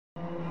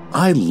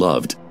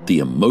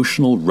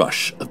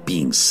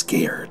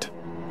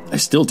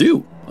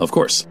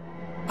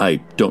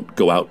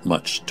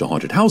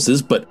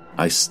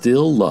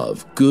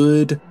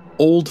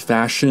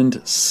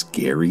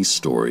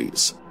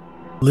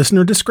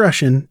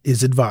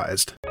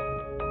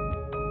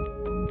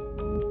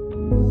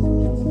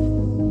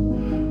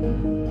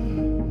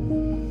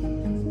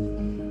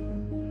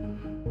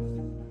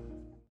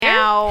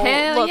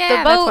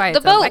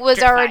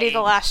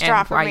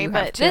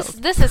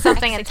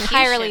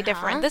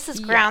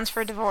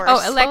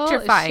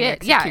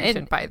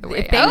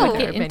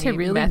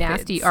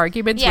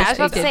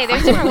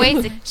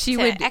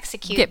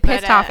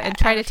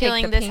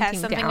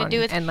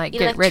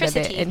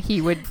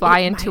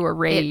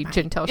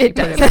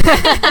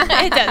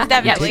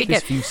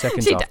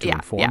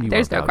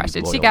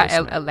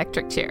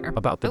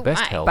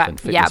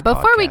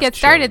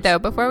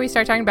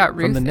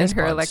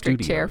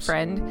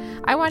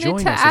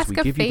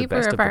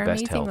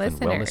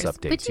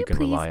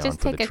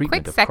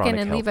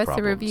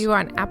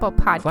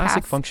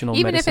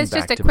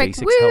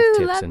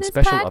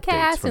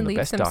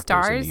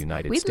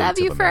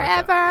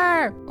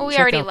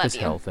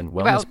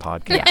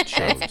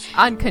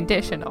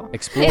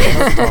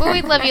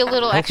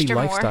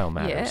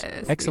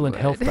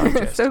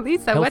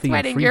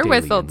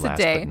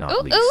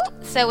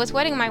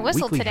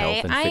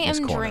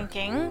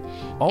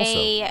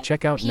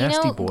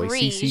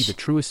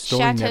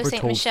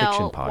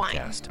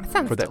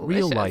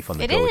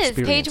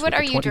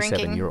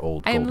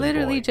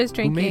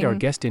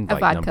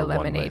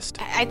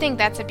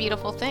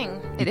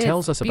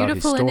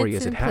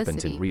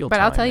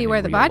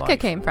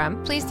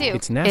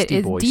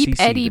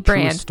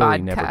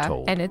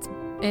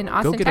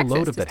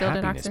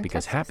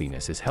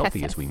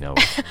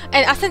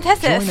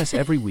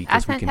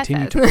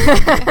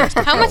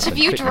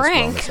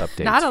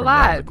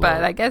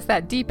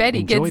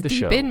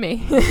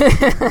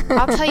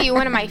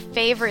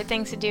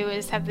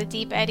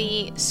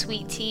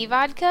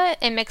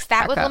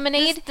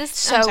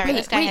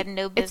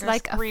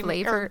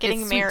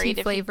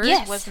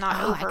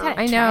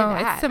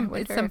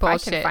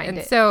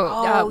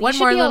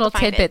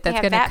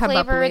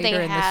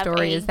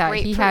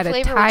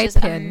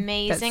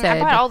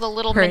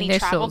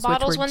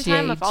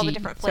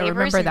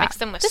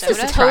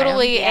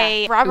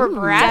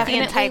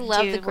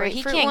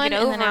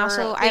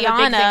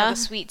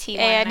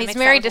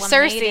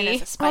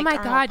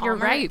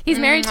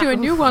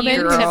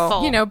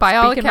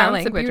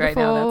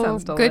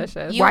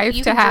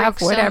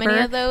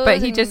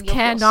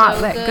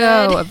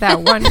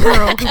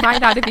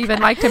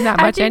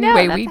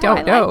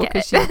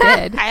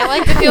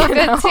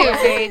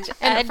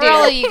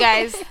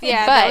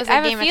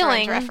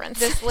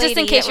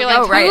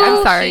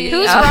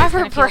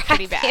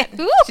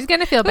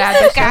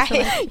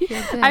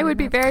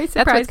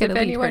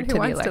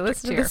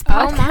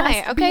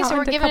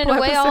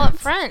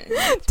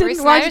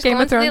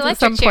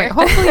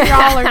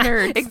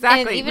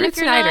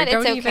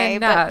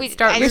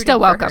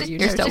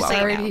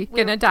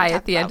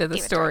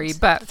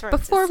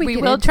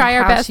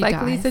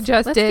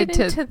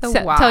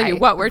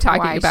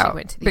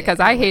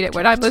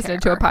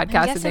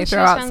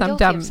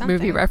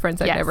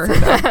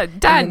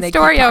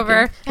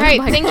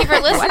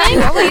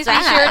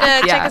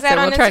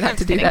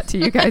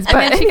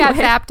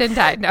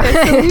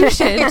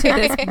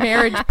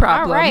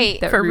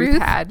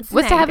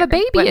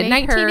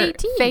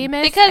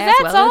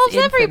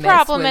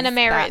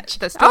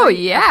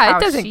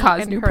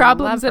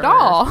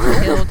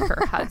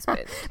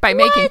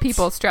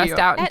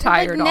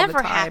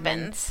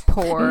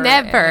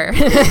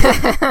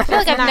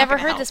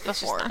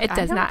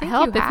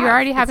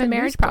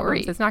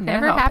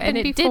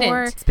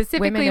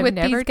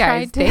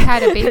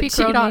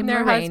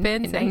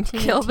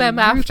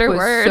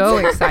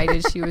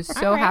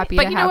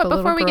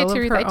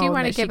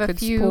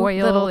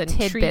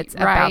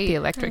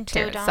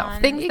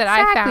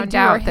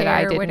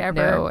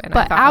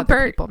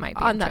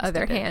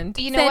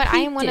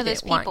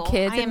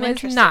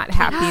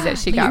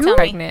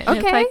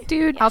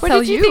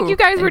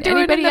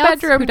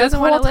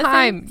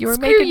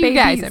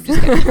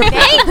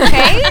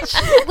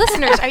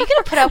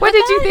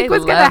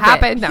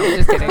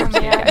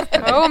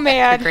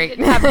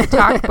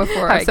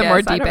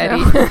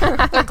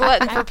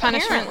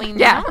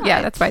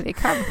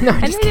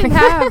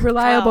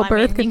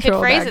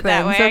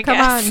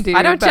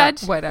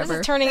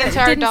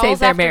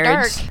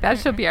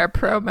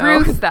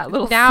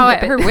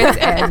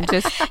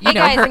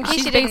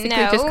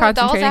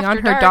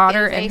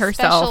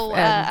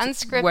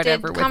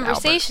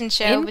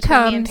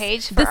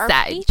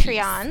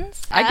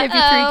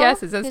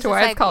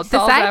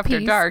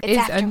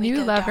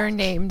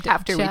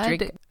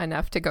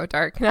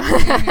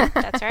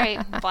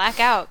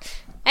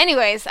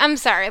Anyways, I'm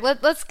sorry.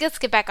 Let's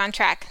get back on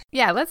track.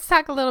 Yeah, let's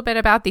talk a little bit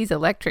about these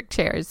electric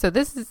chairs. So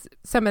this is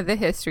some of the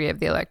history of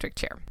the electric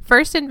chair.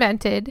 First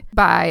invented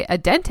by a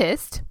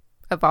dentist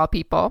of all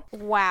people.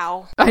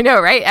 Wow. I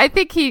know, right? I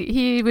think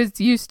he was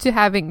used to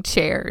having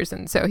chairs,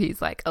 and so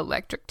he's like,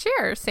 electric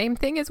chair, same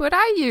thing as what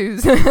I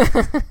use.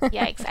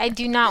 Yikes. I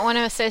do not want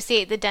to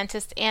associate the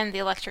dentist and the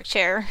electric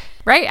chair.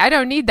 Right? I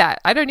don't need that.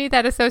 I don't need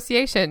that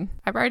association.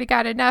 I've already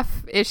got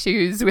enough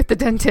issues with the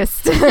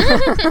dentist.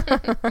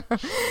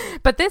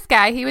 But this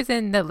guy, he was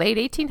in the late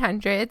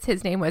 1800s.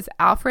 His name was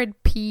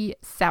Alfred P.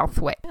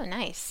 Southwick. Oh,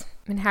 nice.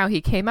 And how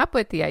he came up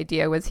with the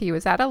idea was he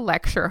was at a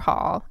lecture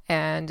hall,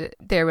 and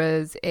there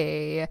was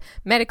a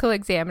medical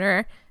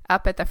examiner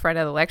up at the front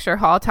of the lecture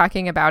hall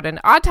talking about an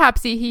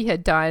autopsy he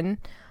had done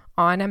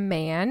on a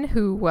man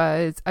who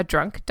was a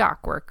drunk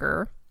dock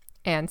worker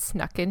and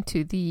snuck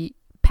into the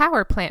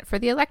power plant for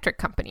the electric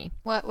company.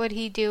 What would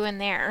he do in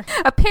there?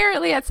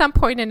 Apparently at some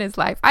point in his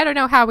life, I don't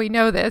know how we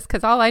know this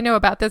because all I know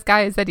about this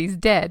guy is that he's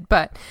dead,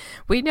 but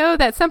we know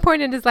that at some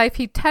point in his life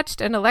he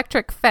touched an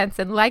electric fence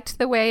and liked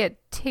the way it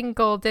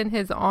tingled in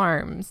his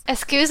arms.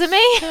 Excuse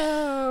me?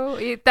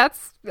 So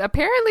that's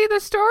apparently the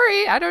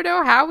story. I don't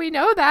know how we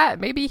know that.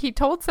 Maybe he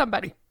told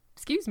somebody.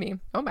 Excuse me.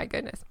 Oh my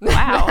goodness.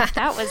 Wow,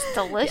 that was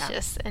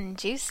delicious and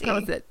juicy. That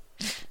was it.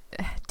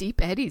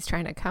 Deep Eddie's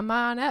trying to come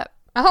on up.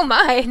 Oh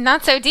my,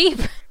 not so deep.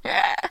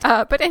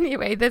 But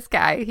anyway, this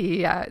guy,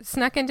 he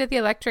snuck into the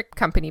electric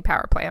company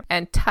power plant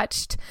and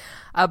touched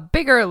a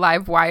bigger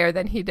live wire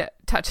than he'd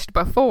touched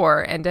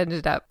before and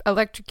ended up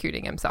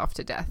electrocuting himself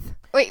to death.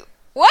 Wait,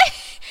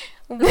 what?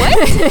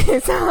 What?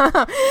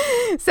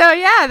 So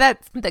yeah,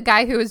 that's the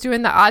guy who was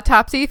doing the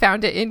autopsy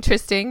found it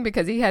interesting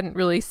because he hadn't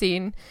really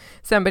seen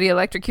somebody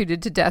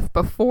electrocuted to death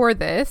before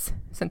this,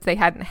 since they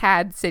hadn't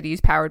had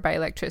cities powered by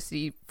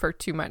electricity for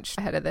too much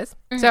ahead of this.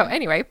 Mm-hmm. So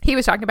anyway, he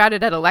was talking about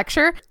it at a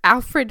lecture.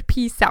 Alfred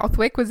P.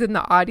 Southwick was in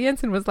the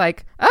audience and was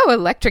like, oh,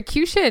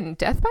 electrocution,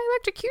 death by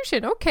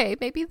electrocution. Okay,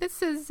 maybe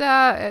this is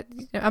a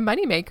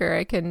moneymaker.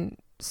 I can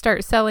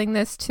start selling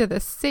this to the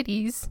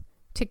cities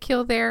to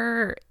kill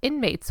their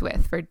inmates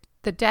with for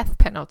the death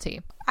penalty.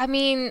 I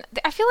mean,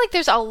 I feel like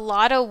there's a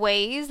lot of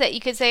ways that you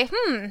could say,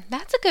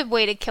 that's a good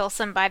way to kill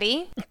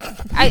somebody.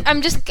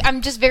 I'm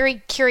just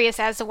very curious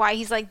as to why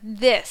he's like,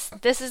 this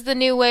is the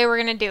new way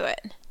we're going to do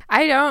it.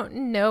 I don't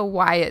know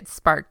why it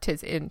sparked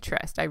his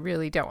interest. I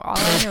really don't. All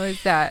I know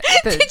is that...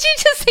 Did you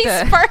just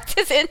say sparked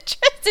his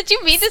interest? Did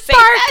you mean to say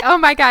that? Oh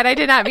my God, I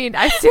did not mean...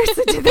 I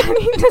seriously did not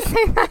mean to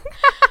say that.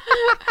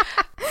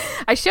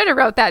 I should have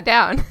wrote that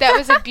down. That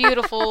was a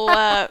beautiful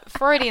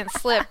Freudian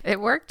slip. It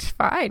worked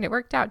fine. It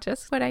worked out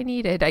just what I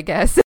needed, I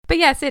guess. But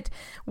yes, it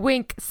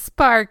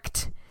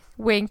sparked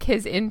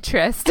his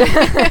interest.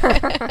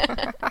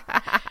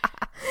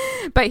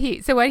 But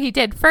what he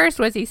did first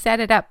was he set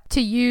it up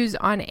to use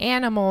on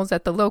animals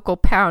at the local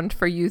pound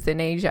for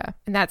euthanasia.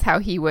 And that's how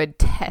he would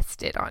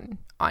test it on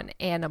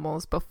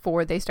animals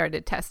before they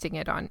started testing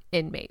it on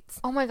inmates.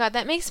 Oh my God,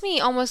 that makes me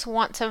almost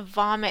want to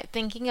vomit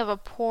thinking of a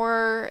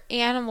poor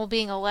animal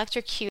being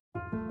electrocuted.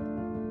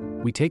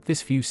 We take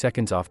this few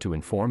seconds off to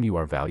inform you,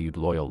 our valued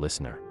loyal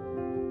listener,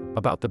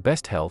 about the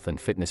best health and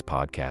fitness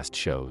podcast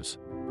shows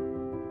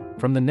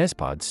from the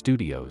Nespod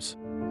Studios.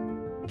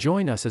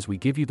 Join us as we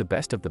give you the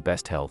best of the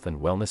best health and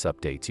wellness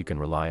updates you can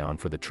rely on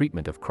for the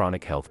treatment of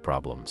chronic health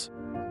problems.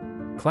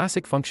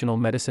 Classic functional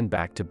medicine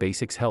back to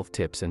basics health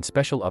tips and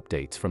special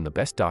updates from the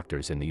best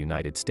doctors in the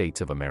United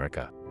States of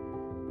America.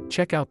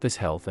 Check out this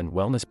health and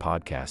wellness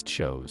podcast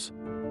shows.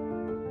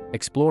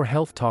 Explore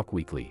Health Talk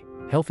Weekly,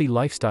 Healthy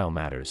Lifestyle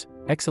Matters,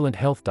 Excellent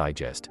Health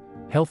Digest,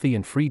 Healthy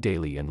and Free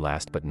Daily, and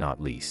last but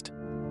not least,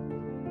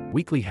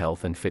 Weekly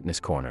Health and Fitness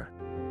Corner.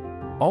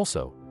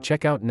 Also,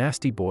 check out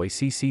Nasty Boy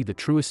CC, the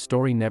truest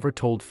story never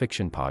told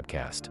fiction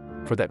podcast,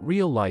 for that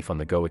real life on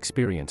the go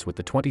experience with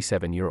the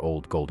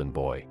 27-year-old golden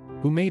boy,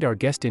 who made our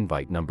guest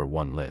invite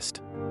 #1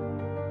 list.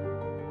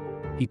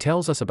 He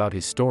tells us about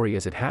his story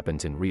as it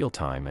happens in real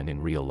time and in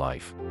real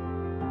life.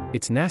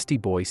 It's Nasty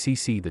Boy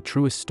CC, the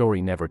truest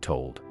story never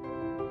told.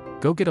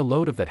 Go get a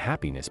load of that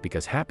happiness,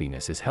 because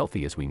happiness is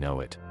healthy as we know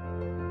it.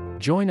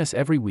 Join us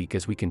every week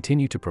as we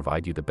continue to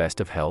provide you the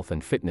best of health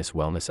and fitness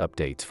wellness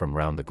updates from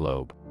around the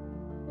globe.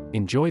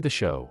 Enjoy the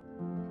show.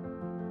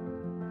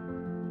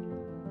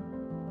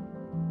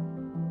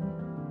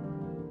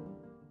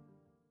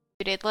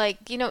 Like,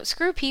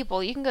 screw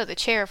people. You can go to the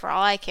chair for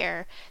all I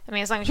care. I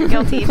mean, as long as you're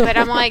guilty. But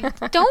I'm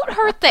like, don't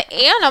hurt the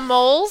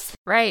animals.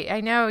 Right. I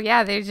know.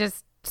 Yeah. They're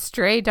just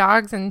stray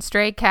dogs and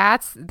stray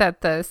cats.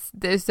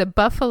 There's a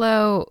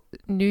Buffalo,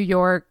 New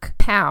York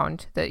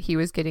pound that he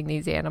was getting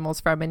these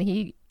animals from. And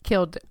he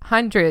killed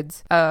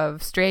hundreds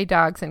of stray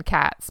dogs and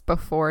cats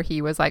before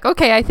he was like,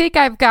 okay, I think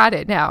I've got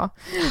it now.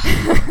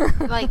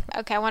 Like,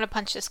 okay, I want to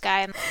punch this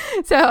guy.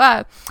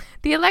 So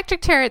the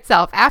electric chair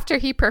itself, after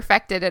he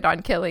perfected it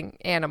on killing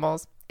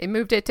animals, it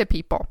moved it to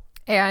people.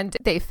 And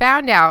they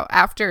found out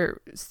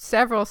after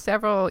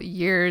several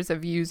years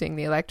of using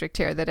the electric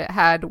chair that it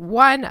had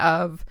one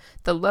of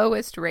the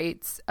lowest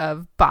rates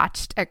of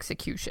botched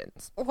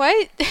executions.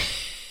 What?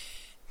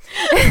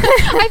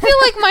 I feel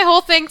like my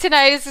whole thing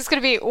tonight is just going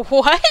to be,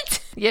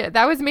 what? Yeah,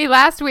 that was me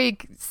last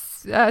week.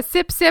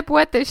 Sip,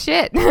 what the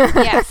shit.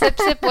 Yeah,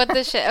 sip, what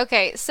the shit.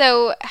 Okay,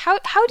 so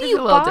how do you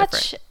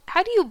botch?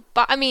 How do you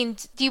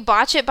do you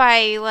botch it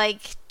by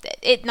like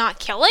it not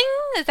killing?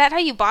 Is that how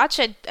you botch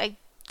an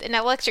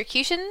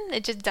electrocution?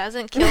 It just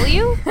doesn't kill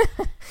you?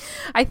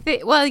 I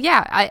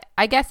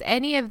guess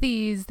any of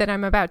these that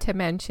I'm about to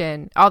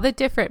mention, all the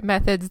different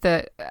methods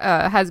that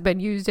has been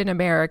used in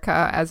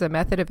America as a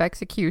method of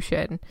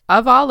execution,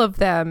 of all of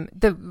them,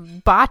 the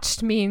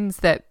botched means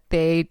that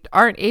they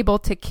aren't able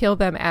to kill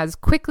them as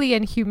quickly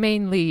and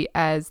humanely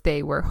as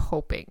they were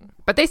hoping.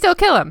 But they still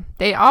kill them.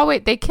 They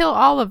kill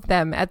all of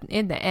them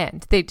in the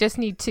end. They just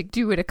need to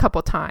do it a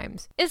couple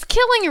times. Is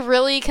killing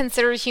really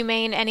considered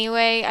humane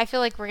anyway? I feel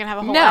like we're going to have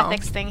a whole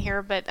ethics thing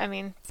here, but I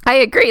mean... I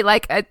agree.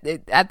 Like,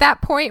 at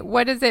that point,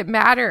 what does it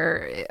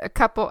matter?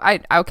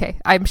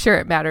 I'm sure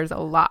it matters a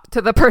lot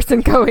to the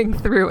person going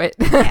through it.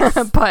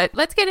 Yes. But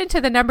let's get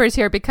into the numbers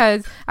here,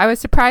 because I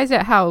was surprised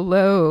at how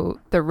low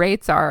the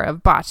rates are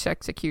of botched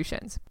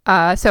executions.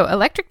 So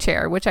electric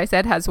chair, which I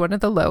said has one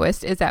of the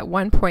lowest, is at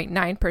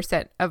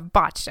 1.9% of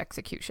botched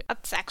execution.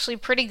 That's actually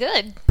pretty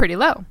good. Pretty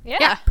low.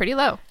 Yeah, pretty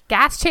low.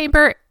 Gas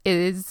chamber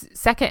is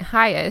second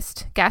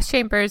highest. Gas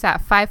chamber is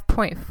at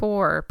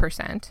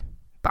 5.4%.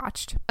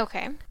 Botched.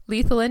 Okay.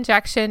 Lethal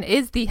injection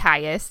is the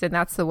highest, and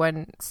that's the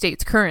one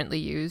states currently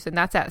use, and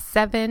that's at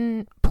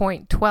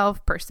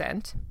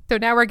 7.12%. So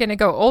now we're going to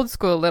go old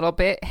school a little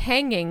bit.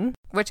 Hanging,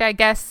 which I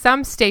guess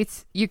some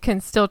states you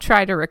can still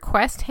try to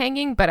request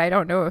hanging, but I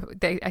don't know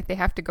if they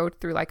have to go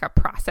through like a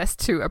process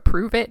to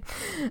approve it.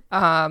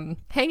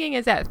 Hanging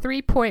is at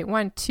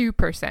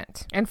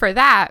 3.12%. And for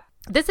that,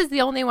 this is the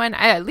only one,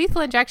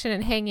 lethal injection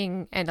and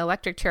hanging and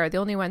electric chair are the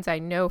only ones I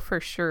know for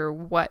sure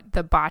what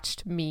the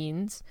botched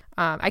means.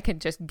 I can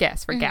just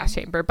guess for gas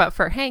chamber, but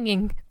for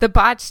hanging, the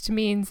botched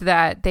means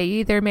that they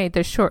either made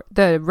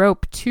the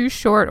rope too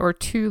short or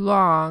too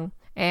long.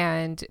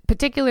 And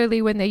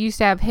particularly when they used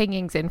to have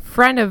hangings in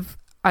front of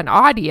an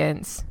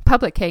audience,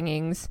 public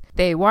hangings,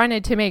 they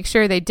wanted to make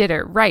sure they did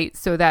it right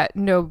so that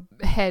no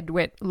head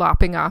went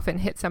lopping off and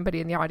hit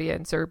somebody in the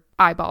audience, or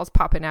eyeballs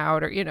popping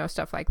out, or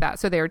stuff like that.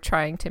 So they were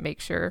trying to make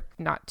sure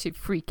not to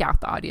freak out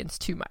the audience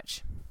too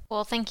much.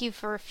 Well, thank you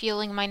for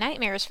fueling my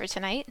nightmares for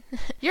tonight.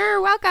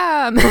 You're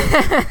welcome.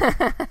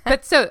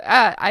 But so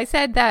I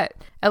said that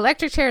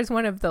electric chair is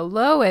one of the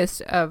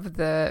lowest of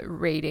the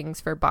ratings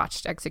for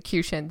botched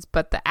executions,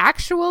 but the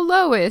actual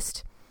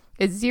lowest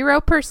is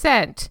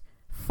 0%.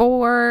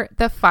 For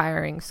the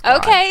firing squad.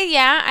 Okay,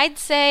 yeah, I'd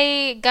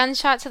say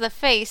gunshot to the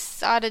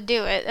face ought to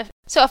do it.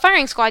 So a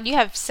firing squad, you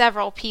have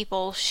several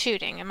people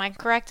shooting. Am I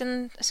correct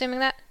in assuming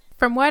that?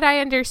 From what I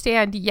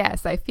understand,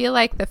 yes. I feel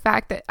like the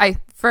fact that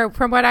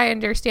from what I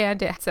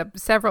understand, it's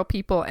several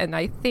people, and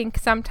I think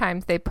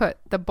sometimes they put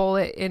the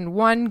bullet in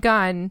one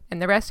gun and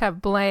the rest have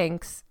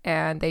blanks,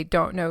 and they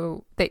don't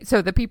know.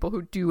 So the people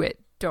who do it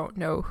don't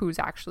know who's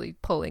actually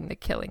pulling the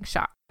killing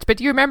shot. But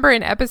do you remember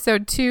in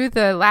episode 2,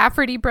 the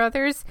Lafferty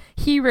brothers?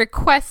 He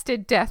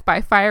requested death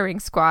by firing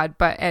squad,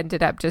 but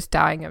ended up just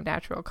dying of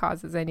natural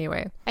causes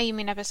anyway. Oh, you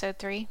mean episode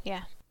 3?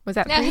 Yeah. Was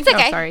that 3? No, it's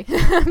okay. Oh, sorry.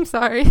 I'm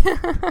sorry.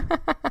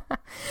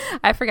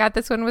 I forgot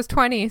this one was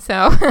 20,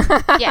 so.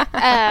 Yeah,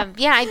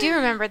 I do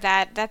remember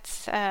that.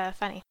 That's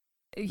funny.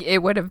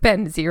 It would have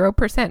been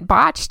 0%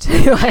 botched,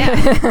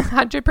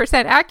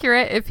 100%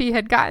 accurate if he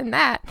had gotten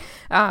that.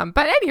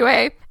 But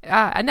anyway,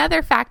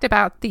 another fact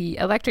about the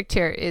electric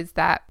chair is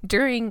that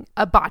during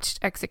a botched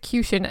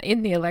execution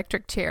in the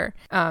electric chair,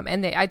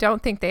 I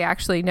don't think they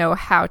actually know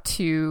how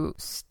to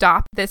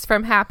stop this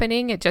from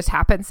happening. It just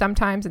happens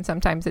sometimes, and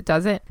sometimes it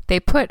doesn't. They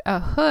put a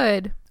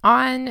hood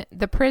on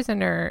the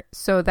prisoner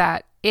so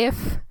that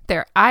if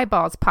their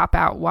eyeballs pop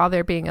out while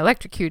they're being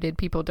electrocuted,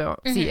 people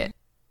don't see it.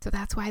 So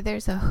that's why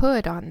there's a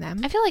hood on them.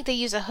 I feel like they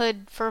use a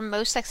hood for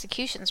most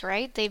executions,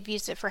 right? They've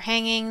used it for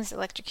hangings,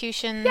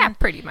 electrocution. Yeah,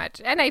 pretty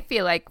much. And I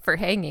feel like for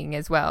hanging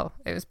as well,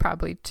 it was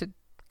probably to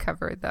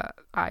cover the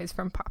eyes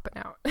from popping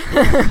out.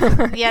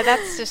 Yeah,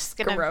 that's just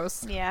gonna...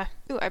 Gross. Yeah.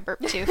 Ooh, I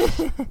burped too.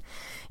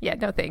 Yeah,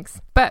 no thanks.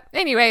 But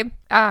anyway,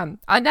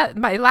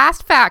 my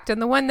last fact,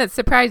 and the one that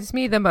surprises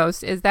me the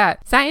most, is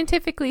that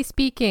scientifically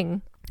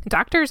speaking,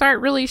 doctors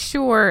aren't really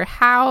sure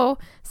how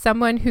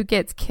someone who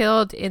gets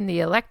killed in the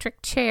electric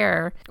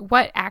chair,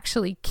 what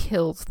actually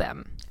kills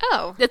them.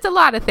 Oh. It's a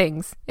lot of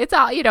things. It's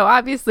all,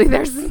 obviously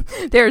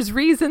there's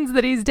reasons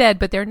that he's dead,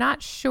 but they're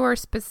not sure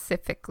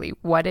specifically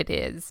what it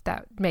is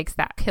that makes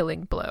that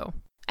killing blow.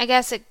 I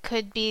guess it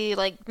could be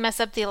like mess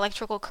up the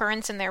electrical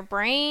currents in their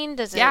brain.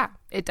 Does it? Yeah,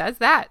 it does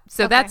that.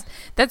 So okay.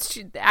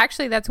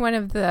 that's one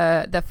of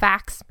the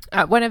facts.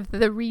 One of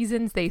the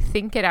reasons they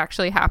think it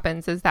actually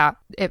happens is that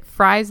it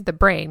fries the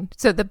brain.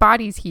 So the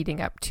body's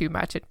heating up too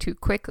much and too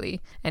quickly,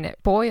 and it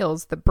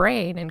boils the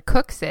brain and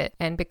cooks it.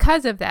 And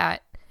because of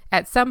that,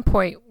 at some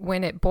point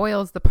when it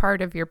boils the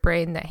part of your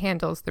brain that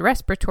handles the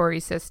respiratory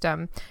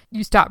system,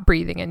 you stop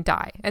breathing and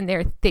die. And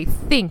they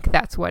think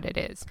that's what it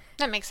is.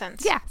 That makes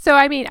sense. Yeah. So,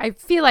 I mean, I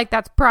feel like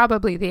that's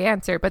probably the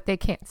answer, but they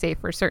can't say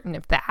for certain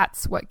if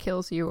that's what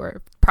kills you,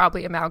 or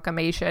probably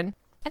amalgamation.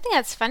 I think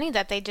that's funny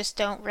that they just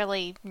don't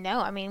really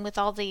know. I mean, with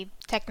all the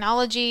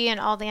technology and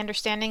all the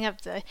understanding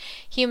of the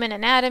human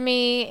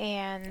anatomy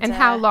and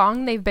how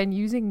long they've been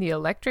using the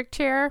electric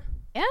chair.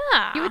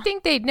 Yeah. You would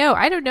think they'd know.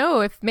 I don't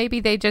know if maybe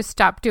they just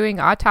stopped doing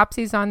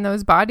autopsies on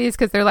those bodies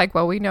because they're like,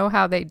 well, we know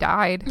how they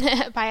died.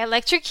 By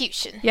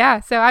electrocution. Yeah,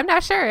 so I'm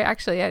not sure,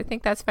 actually. I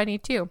think that's funny,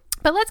 too.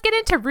 But let's get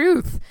into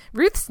Ruth.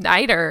 Ruth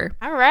Snyder.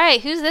 All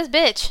right. Who's this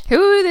bitch?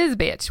 Who this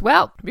bitch?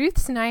 Well, Ruth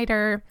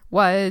Snyder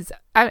was...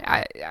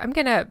 I'm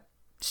going to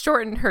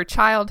shorten her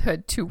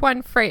childhood to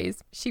one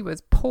phrase. She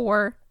was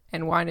poor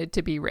and wanted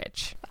to be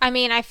rich. I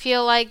mean, I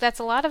feel like that's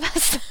a lot of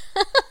us.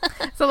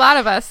 It's a lot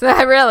of us,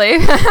 really.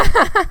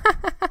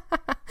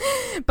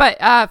 But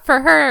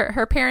for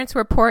her parents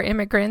were poor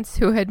immigrants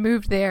who had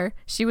moved there.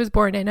 She was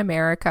born in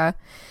America,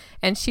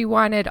 and she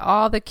wanted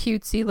all the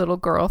cutesy little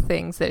girl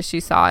things that she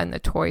saw in the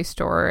toy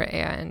store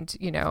and,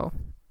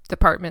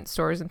 department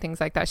stores and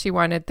things like that. She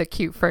wanted the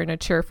cute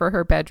furniture for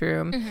her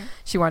bedroom. Mm-hmm.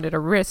 She wanted a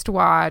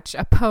wristwatch,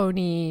 a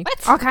pony,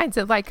 all kinds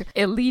of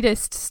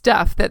elitist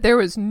stuff that there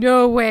was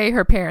no way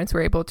her parents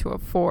were able to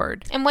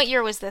afford. And what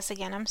year was this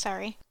again? I'm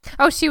sorry.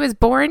 Oh, she was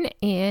born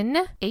in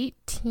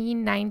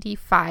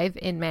 1895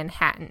 in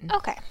Manhattan.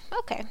 Okay.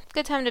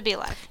 Good time to be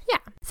alive. Yeah.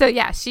 So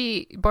yeah,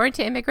 she born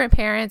to immigrant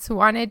parents,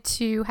 wanted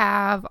to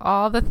have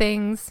all the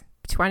things.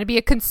 She wanted to be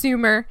a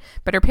consumer,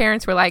 but her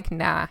parents were like,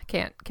 nah,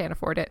 can't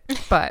afford it.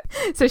 But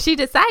so she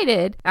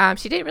decided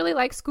she didn't really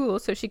like school,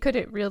 so she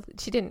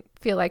didn't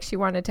feel like she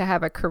wanted to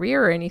have a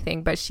career or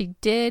anything, but she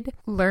did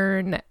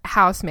learn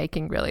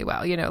housemaking really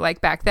well.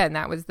 Like back then,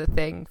 that was the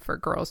thing for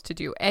girls to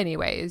do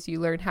anyways. You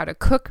learn how to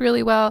cook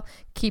really well,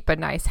 keep a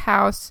nice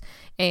house,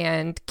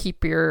 and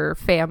keep your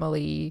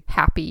family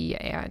happy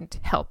and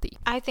healthy.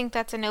 I think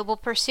that's a noble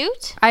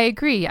pursuit. I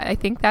agree. I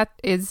think that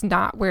is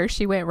not where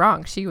she went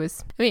wrong. She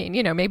was,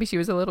 maybe she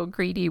was a little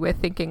greedy with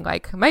thinking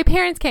like, my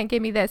parents can't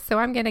give me this, so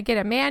I'm going to get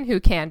a man who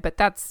can. But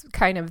that's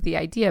kind of the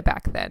idea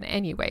back then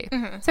anyway.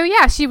 Mm-hmm. So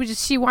yeah,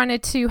 she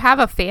wanted to have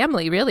a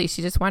family, really.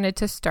 She just wanted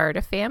to start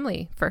a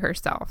family for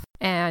herself.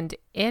 And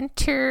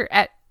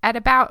at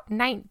about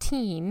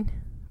 19,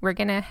 we're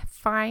going to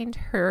find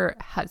her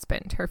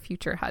husband, her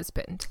future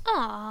husband.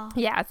 Aww.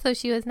 Yeah, so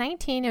she was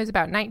 19. It was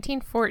about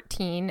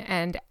 1914.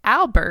 And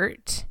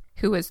Albert,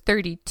 who was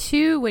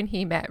 32 when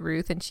he met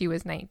Ruth and she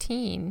was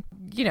 19,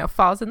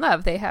 falls in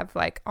love. They have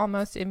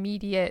almost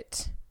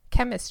immediate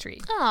chemistry.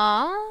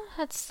 Aw,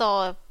 that's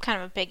still kind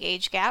of a big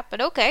age gap,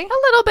 but okay. A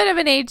little bit of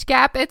an age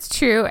gap, it's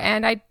true.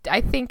 And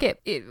I think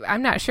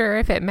I'm not sure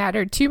if it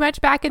mattered too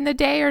much back in the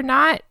day or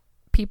not.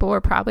 People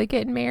were probably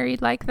getting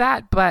married like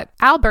that. But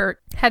Albert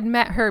had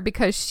met her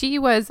because she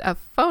was a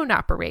phone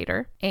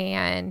operator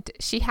and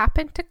she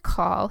happened to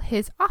call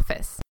his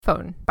office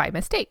phone by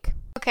mistake.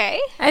 Okay.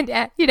 And,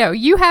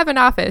 you have an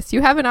office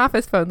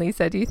phone,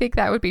 Lisa. Do you think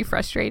that would be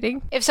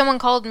frustrating? If someone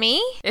called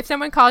me? If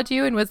someone called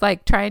you and was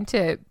trying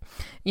to,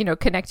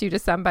 connect you to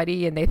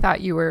somebody and they thought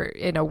you were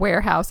in a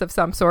warehouse of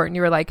some sort and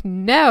you were like,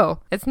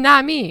 no, it's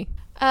not me.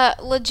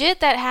 Legit,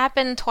 that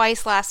happened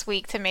twice last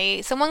week to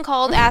me. Someone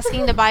called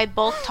asking to buy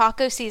bulk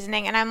taco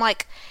seasoning, and I'm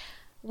like,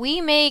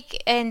 we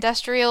make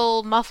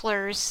industrial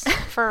mufflers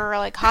for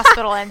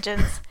hospital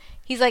engines.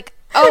 He's like,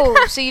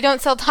 oh, so you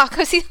don't sell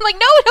taco seasoning? I'm like,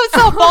 no, we don't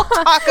sell bulk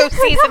taco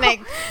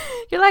seasoning.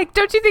 You're like,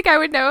 don't you think I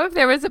would know if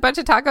there was a bunch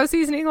of taco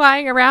seasoning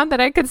lying around that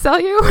I could sell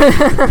you?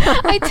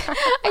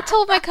 I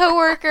told my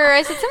coworker,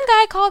 I said, some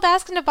guy called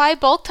asking to buy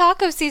bulk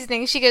taco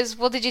seasoning. She goes,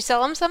 well, did you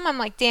sell him some? I'm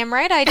like, damn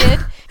right I did.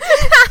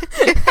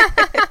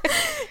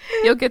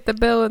 You'll get the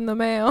bill in the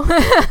mail.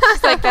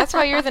 She's like, that's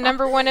why you're the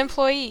number one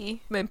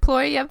employee.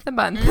 Employee of the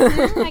month.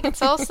 I can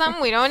sell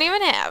something we don't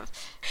even have.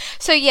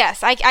 So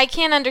yes, I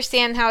can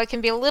understand how it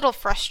can be a little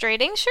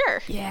frustrating,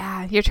 sure.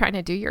 Yeah, you're trying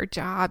to do your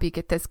job, you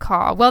get this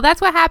call. Well, that's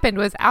what happened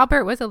was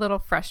Albert was a little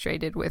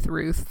frustrated with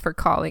Ruth for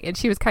calling, and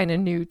she was kind of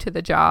new to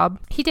the job.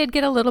 He did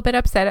get a little bit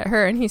upset at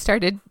her, and he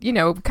started,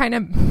 kind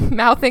of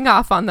mouthing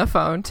off on the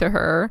phone to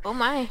her. Oh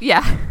my.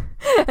 Yeah.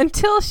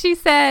 Until she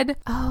said,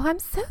 oh, I'm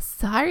so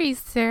sorry,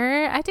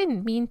 sir. I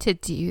didn't mean to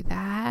do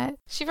that.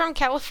 She from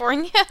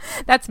California?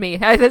 That's me.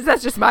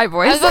 That's just my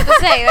voice. I was about to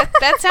say,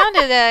 that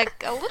sounded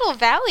a little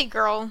Valley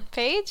girl,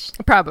 Paige.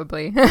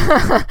 Probably.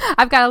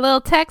 I've got a little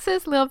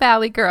Texas, little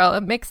Valley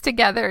girl mixed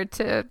together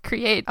to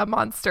create a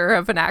monster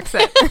of an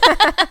accent.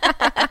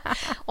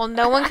 Well,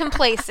 no one can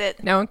place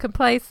it. No one can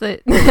place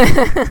it.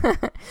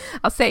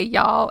 I'll say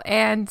y'all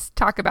and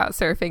talk about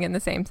surfing in the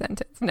same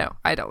sentence. No,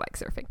 I don't like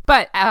surfing.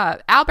 But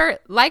Albert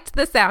liked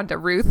the sound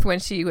of Ruth when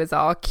she was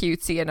all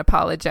cutesy and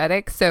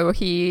apologetic, so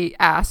he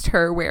asked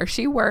her where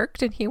she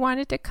worked and he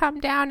wanted to come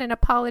down and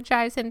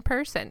apologize in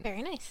person.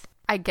 Very nice.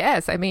 I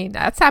guess. I mean,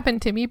 that's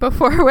happened to me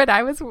before when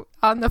I was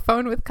on the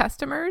phone with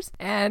customers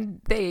and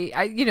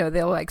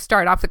they'll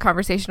start off the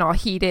conversation all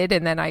heated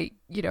and then I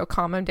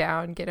calm them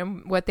down, get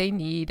them what they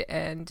need.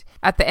 And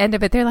at the end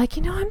of it, they're like,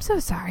 I'm so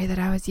sorry that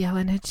I was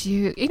yelling at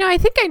you. I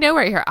think I know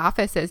where your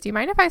office is. Do you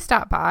mind if I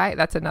stop by?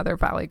 That's another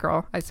Valley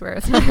girl. I swear.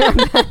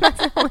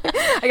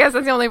 I guess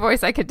that's the only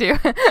voice I could do.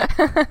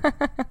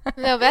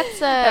 No, that's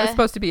that was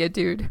supposed to be a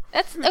dude.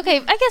 That's okay.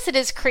 I guess it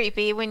is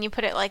creepy when you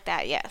put it like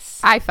that.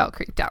 Yes. I felt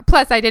creeped out.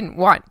 Plus, I didn't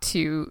want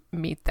to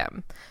meet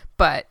them.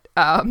 But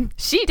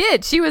she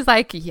did. She was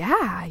like,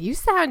 yeah, you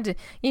sound,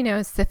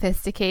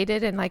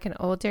 sophisticated and like an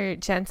older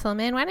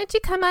gentleman. Why don't you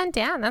come on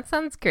down? That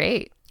sounds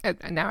great.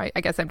 Now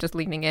I guess I'm just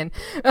leaning in.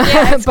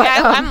 Yeah, but,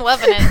 I'm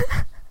loving it.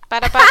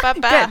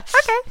 Ba-da-ba-ba-ba.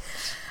 Okay.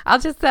 I'll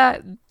just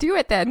do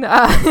it then.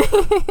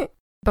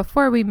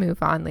 Before we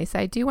move on, Lisa,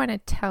 I do want to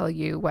tell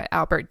you what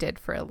Albert did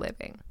for a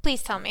living.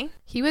 Please tell me.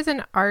 He was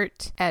an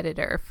art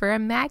editor for a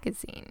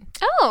magazine.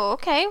 Oh,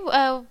 okay.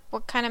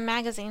 What kind of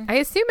magazine? I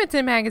assume it's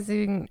a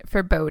magazine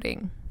for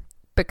boating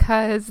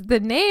because the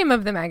name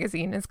of the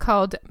magazine is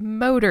called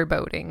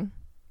Motorboating.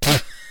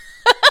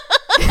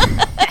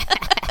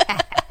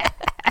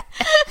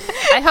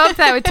 I hope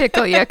that would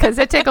tickle you because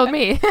it tickled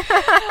me.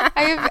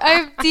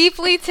 I'm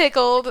deeply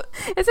tickled.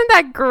 Isn't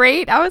that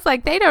great? I was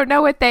like, they don't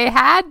know what they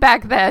had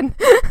back then.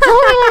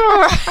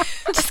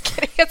 Just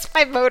kidding. It's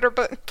my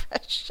motorboat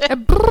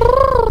impression.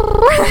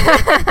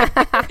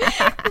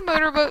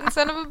 Motorboating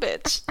son of a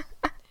bitch.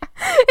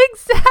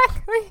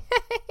 Exactly.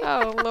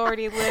 Oh,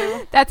 Lordy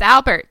Lou. That's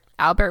Albert.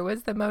 Albert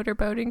was the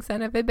motorboating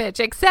son of a bitch.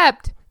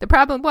 Except the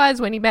problem was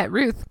when he met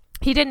Ruth,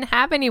 he didn't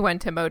have anyone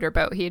to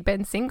motorboat. He had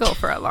been single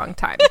for a long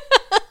time.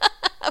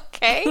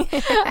 Okay.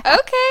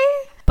 Okay.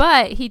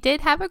 But he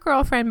did have a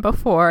girlfriend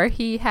before.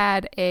 He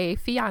had a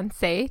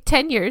fiance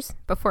 10 years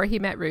before he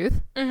met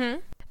Ruth. Mm-hmm.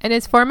 And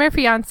his former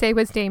fiance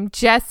was named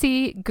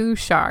Jessie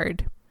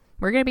Gouchard.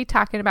 We're going to be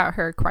talking about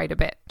her quite a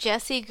bit.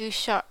 Jessie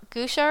Gouchard?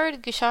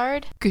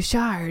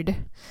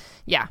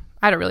 Yeah.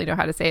 I don't really know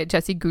how to say it.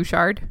 Jessie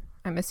Gouchard,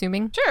 I'm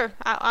assuming. Sure.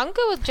 I'll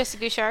go with Jessie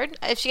Gouchard.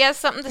 If she has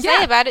something to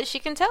say about it, she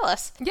can tell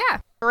us. Yeah.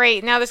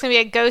 Great. Now there's going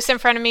to be a ghost in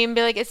front of me and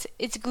be like,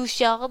 it's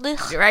Gouchard.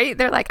 Right?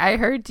 They're like, I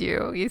heard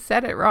you. You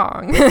said it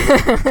wrong.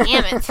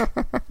 Damn it.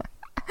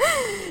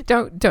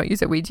 Don't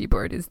use a Ouija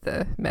board is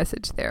the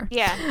message there.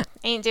 Yeah.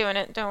 Ain't doing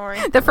it. Don't worry.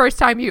 The first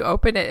time you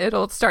open it,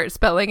 it'll start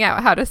spelling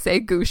out how to say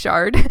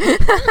Gouchard.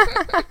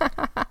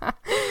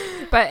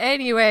 But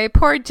anyway,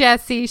 poor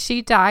Jessie,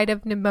 she died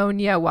of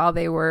pneumonia while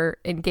they were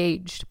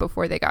engaged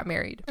before they got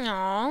married.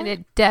 Aww. And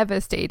it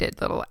devastated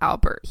little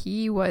Albert.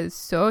 He was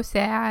so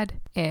sad,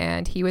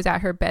 and he was at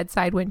her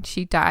bedside when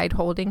she died,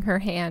 holding her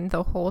hand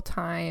the whole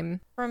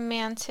time.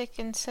 Romantic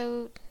and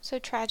so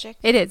tragic.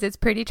 It is. It's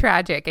pretty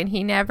tragic, and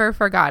he never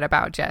forgot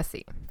about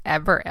Jessie.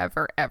 Ever,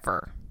 ever,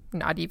 ever.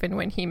 Not even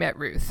when he met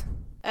Ruth.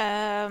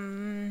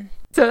 So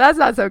that's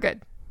not so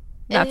good.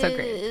 Not so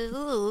great.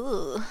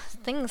 Ooh,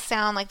 things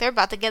sound like they're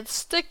about to get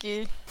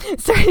sticky.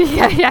 So,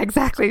 yeah,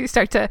 exactly. You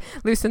start to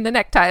loosen the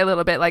necktie a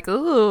little bit, like,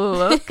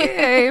 ooh,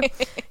 okay,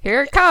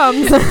 here it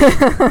comes.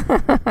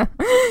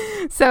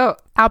 So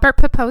Albert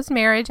proposed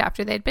marriage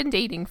after they'd been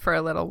dating for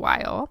a little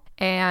while,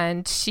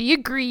 and she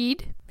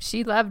agreed.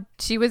 She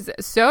was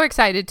so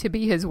excited to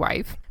be his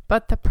wife.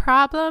 But the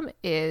problem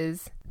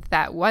is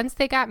that once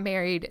they got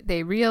married,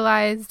 they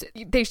realized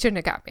they shouldn't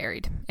have got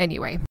married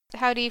anyway.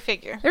 How do you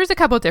figure? There's a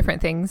couple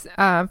different things.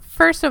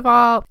 First of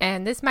all,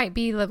 and this might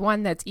be the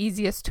one that's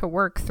easiest to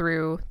work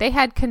through, they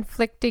had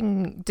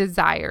conflicting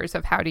desires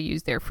of how to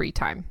use their free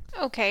time.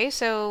 Okay,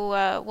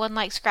 so one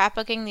likes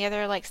scrapbooking, the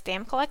other likes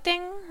stamp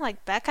collecting,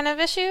 like that kind of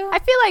issue? I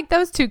feel like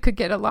those two could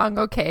get along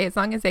okay as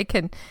long as they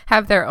can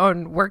have their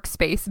own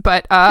workspace.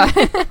 But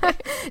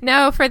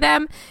no, for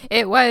them,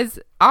 it was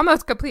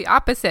almost complete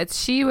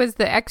opposites. She was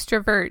the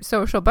extrovert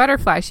social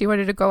butterfly. She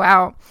wanted to go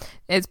out.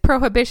 It's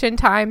prohibition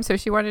time, so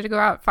she wanted to go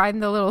out,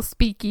 find the little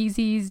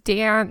speakeasies,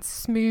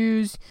 dance,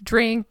 smooze,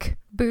 drink,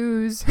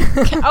 booze.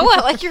 Oh,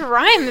 I like your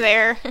rhyme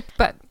there.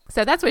 But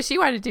so that's what she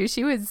wanted to do.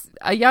 She was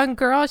a young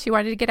girl. She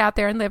wanted to get out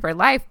there and live her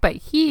life, but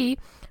he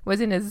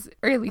was in his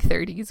early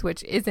 30s,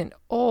 which isn't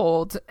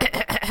old.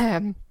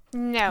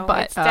 No,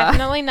 but, it's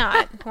definitely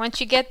not. Once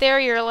you get there,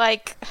 you're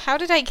like, how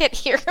did I get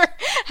here?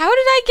 How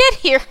did I get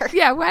here?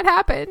 Yeah, what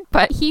happened?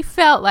 But he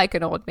felt like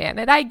an old man,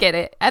 and I get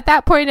it. At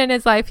that point in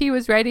his life, he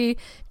was ready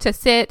to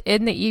sit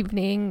in the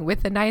evening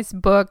with a nice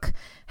book,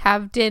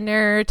 have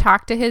dinner,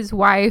 talk to his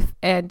wife,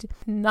 and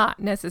not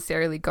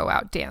necessarily go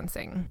out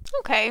dancing.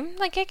 Okay,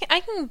 like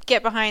I can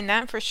get behind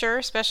that for sure,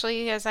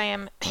 especially as I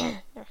am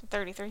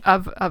 33.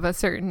 Of a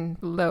certain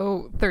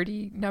low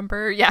 30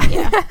 number. Yeah.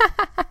 Yeah.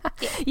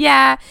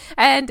 Yeah.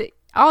 And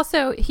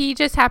also, he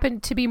just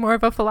happened to be more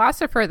of a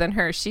philosopher than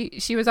her.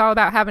 She was all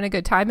about having a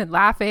good time and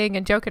laughing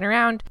and joking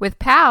around with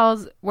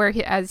pals,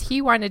 as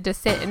he wanted to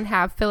sit and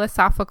have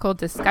philosophical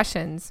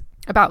discussions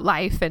about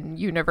life and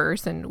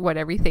universe and what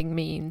everything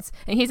means.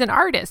 And he's an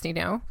artist,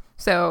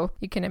 so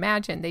you can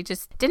imagine they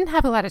just didn't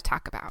have a lot to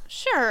talk about.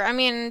 Sure. I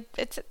mean,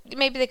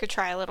 maybe they could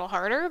try a little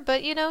harder,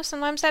 but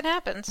sometimes that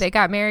happens. They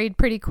got married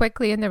pretty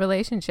quickly in the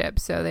relationship,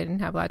 so they didn't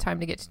have a lot of time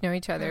to get to know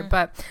each other.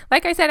 But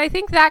like I said, I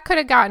think that could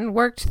have gotten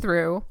worked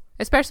through,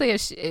 especially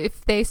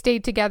if they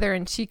stayed together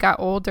and she got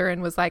older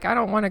and was like, I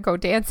don't want to go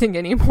dancing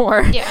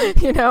anymore. Yeah.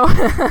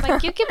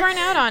 Like, you could burn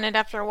out on it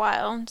after a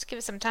while. Just give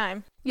it some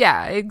time.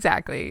 Yeah,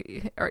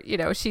 exactly. Or,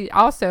 she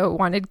also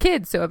wanted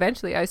kids. So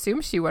eventually I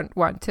assume she would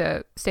want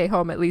to stay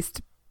home at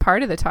least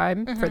part of the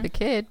time for the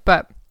kid.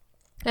 But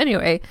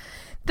anyway,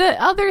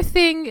 The other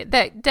thing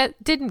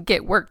that didn't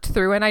get worked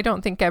through, and I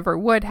don't think ever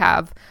would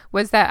have,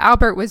 was that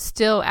Albert was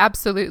still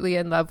absolutely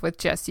in love with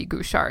Jessie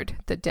Gouchard,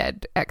 the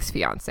dead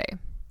ex-fiance.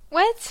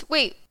 What?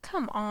 Wait,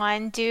 come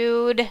on,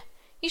 dude.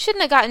 You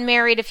shouldn't have gotten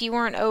married if you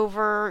weren't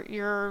over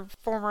your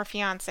former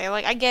fiance.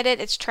 Like, I get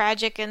it, it's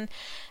tragic, and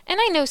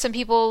I know some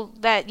people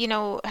that,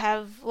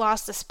 have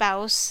lost a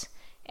spouse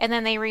and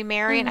then they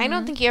remarry, and I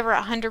don't think you ever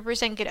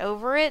 100% get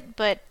over it,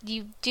 but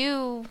you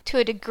do to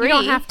a degree. You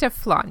don't have to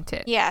flaunt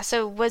it. Yeah,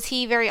 so was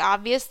he very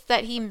obvious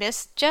that he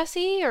missed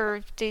Jessie,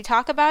 or did he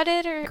talk about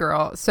it? Or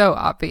Girl, so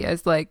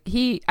obvious. Like,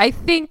 I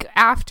think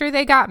after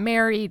they got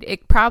married,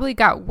 it probably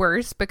got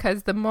worse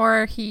because the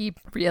more he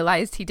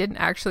realized he didn't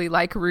actually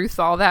like Ruth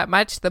all that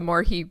much, the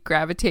more he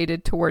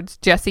gravitated towards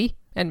Jessie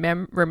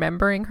and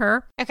remembering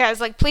her. Okay, I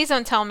was like, please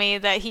don't tell me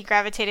that he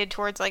gravitated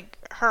towards, like,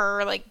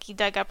 her, like, he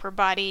dug up her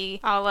body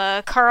a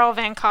la Carl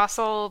Van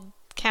Kossel,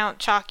 Count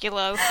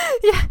Chocula.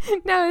 Yeah,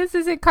 no, this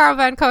isn't Carl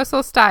Van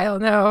Kossel style.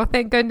 No,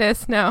 thank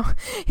goodness, no.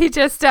 He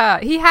just,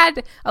 he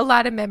had a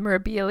lot of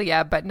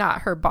memorabilia, but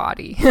not her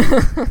body.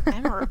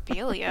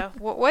 Memorabilia?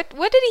 What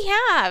did he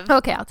have?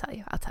 Okay, I'll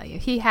tell you.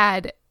 He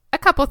had a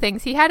couple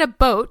things. He had a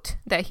boat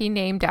that he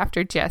named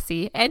after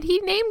Jessie, and he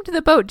named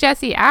the boat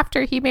Jessie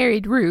after he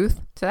married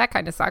Ruth. So that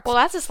kind of sucks. Well,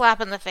 that's a slap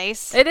in the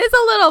face. It is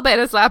a little bit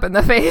a slap in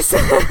the face.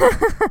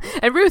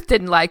 And Ruth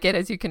didn't like it,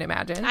 as you can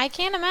imagine. I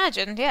can't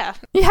imagine, yeah.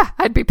 Yeah,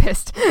 I'd be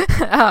pissed.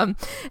 And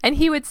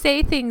he would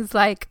say things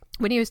like,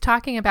 when he was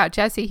talking about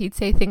Jessie, he'd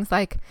say things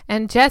like,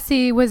 and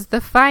Jessie was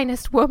the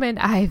finest woman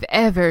I've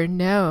ever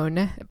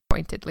known.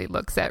 Pointedly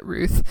looks at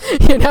Ruth,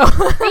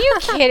 Are you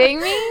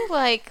kidding me?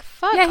 Like,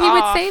 fuck Yeah, he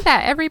off. would say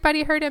that.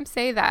 Everybody heard him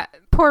say that.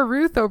 Poor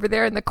Ruth over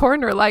there in the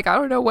corner, like, I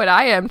don't know what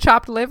I am,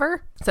 chopped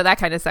liver. So that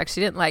kind of sucks.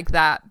 She didn't like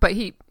that. But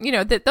he,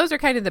 those are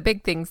kind of the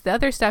big things. The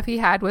other stuff he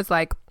had was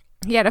like,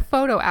 he had a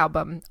photo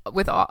album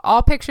with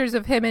all pictures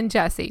of him and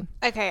Jessie.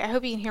 Okay, I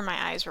hope you can hear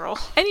my eyes roll.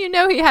 And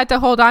he had to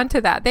hold on to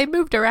that. They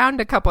moved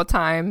around a couple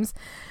times.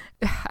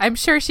 I'm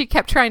sure she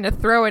kept trying to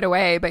throw it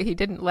away, but he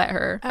didn't let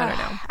her. I don't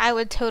know. I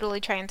would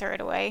totally try and throw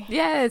it away.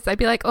 Yes, I'd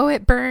be like, oh,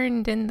 it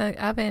burned in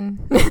the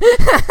oven.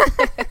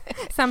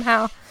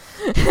 Somehow.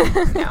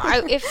 No,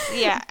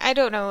 I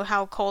don't know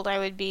how cold I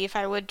would be if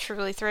I would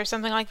truly throw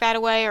something like that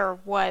away or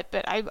what,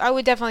 but I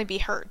would definitely be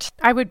hurt.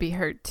 I would be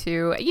hurt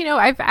too.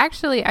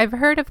 I've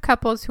heard of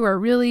couples who are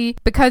really,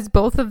 because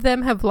both of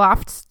them have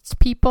lost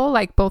people,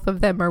 like both of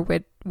them are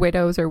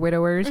widows or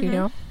widowers,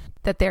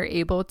 that they're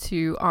able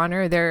to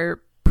honor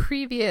their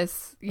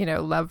previous,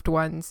 loved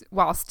ones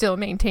while still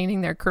maintaining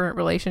their current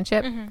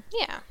relationship. Mm-hmm.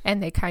 Yeah.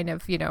 And they kind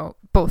of,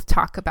 both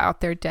talk about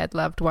their dead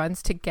loved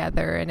ones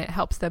together, and it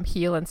helps them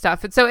heal and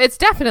stuff. And so it's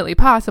definitely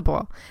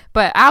possible.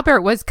 But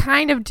Albert was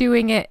kind of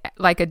doing it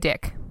like a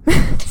dick.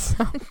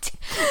 So,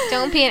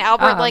 don't be an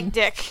Albert like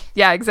Dick.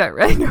 Yeah,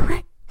 exactly.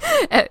 Right.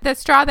 The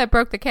straw that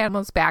broke the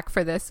camel's back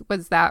for this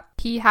was that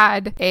he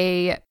had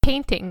a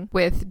painting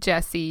with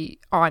Jessie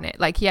on it.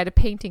 Like, he had a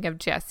painting of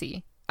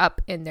Jessie up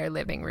in their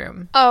living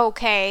room.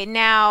 Okay,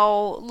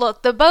 now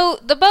look, the boat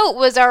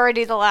was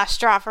already the last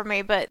straw for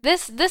me, but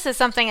this is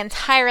something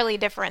entirely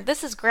different.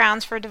 This is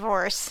grounds for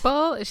divorce.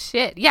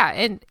 Bullshit. Yeah,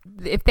 and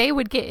if they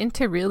would get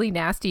into really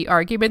nasty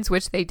arguments,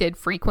 which they did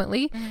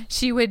frequently,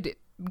 she would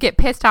get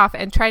pissed off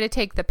and try to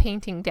take the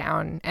painting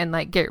down and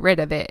like get rid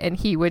of it, and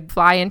he would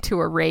fly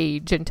into a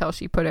rage until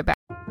she put it back.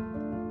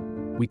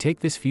 We take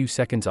this few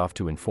seconds off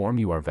to inform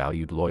you, our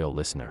valued loyal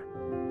listener,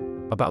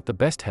 about the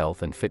best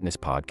health and fitness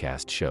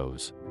podcast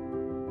shows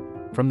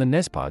from the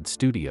Nespod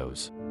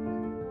studios.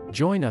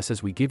 Join us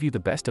as we give you the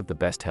best of the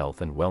best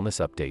health and wellness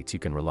updates you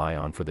can rely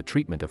on for the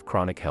treatment of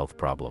chronic health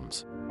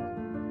problems.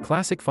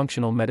 Classic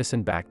functional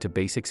medicine back to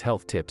basics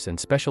health tips and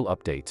special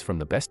updates from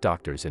the best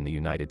doctors in the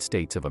United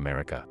States of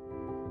America.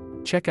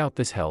 Check out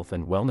this health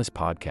and wellness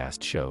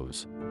podcast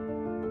shows.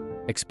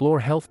 Explore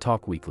Health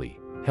Talk Weekly,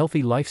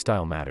 Healthy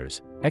Lifestyle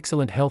Matters,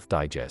 Excellent Health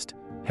Digest,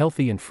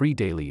 Healthy and Free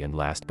Daily, and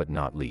last but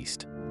not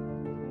least,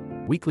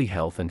 Weekly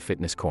Health and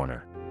Fitness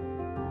Corner.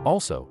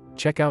 Also,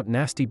 check out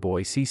Nasty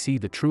Boy CC,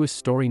 the truest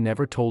story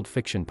never told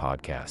fiction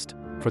podcast,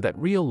 for that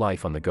real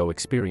life on the go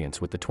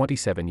experience with the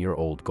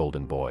 27-year-old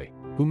golden boy,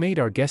 who made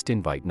our guest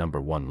invite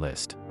 #1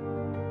 list.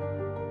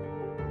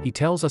 He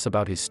tells us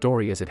about his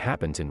story as it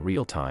happens in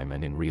real time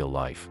and in real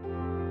life.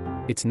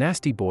 It's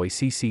Nasty Boy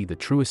CC, the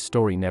truest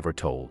story never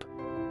told.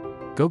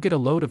 Go get a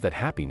load of that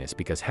happiness,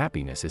 because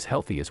happiness is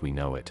healthy as we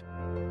know it.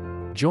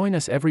 Join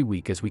us every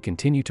week as we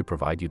continue to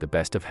provide you the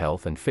best of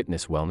health and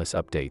fitness wellness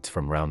updates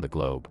from around the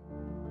globe.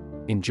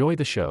 Enjoy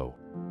the show.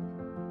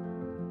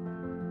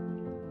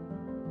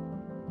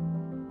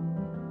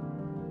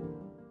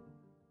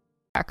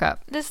 Back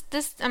up.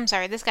 I'm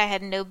sorry, this guy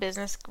had no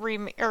business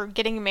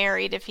getting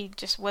married if he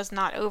just was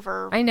not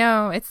over. I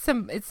know, it's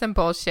some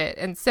bullshit.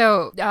 And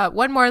so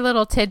one more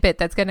little tidbit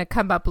that's going to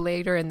come up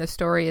later in the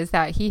story is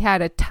that he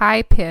had a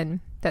tie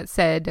pin that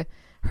said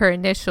her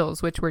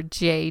initials, which were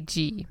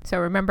JG. So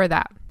remember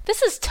that.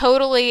 This is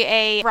totally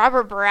a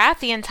Robert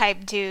Baratheon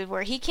type dude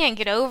where he can't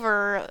get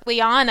over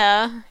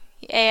Lyanna.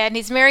 And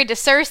he's married to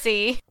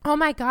Cersei. Oh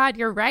my God,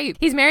 you're right.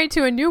 He's married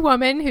to a new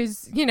woman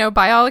who's,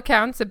 by all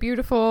accounts, a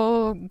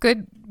beautiful,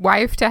 good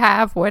wife to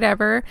have,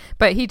 whatever.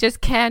 But he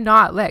just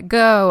cannot let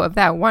go of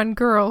that one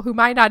girl who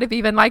might not have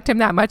even liked him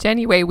that much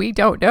anyway. We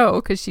don't know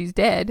because she's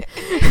dead,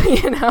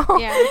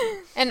 Yeah.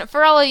 And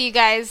for all of you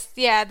guys,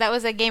 yeah, that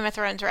was a Game of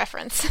Thrones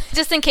reference.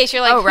 Just in case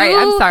you're like, oh, right.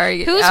 I'm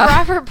sorry. Who's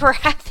Robert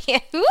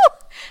Baratheon?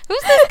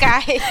 Who's this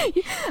guy?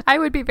 I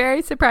would be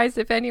very surprised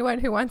if anyone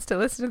who wants to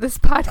listen to this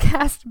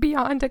podcast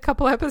beyond a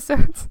couple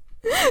episodes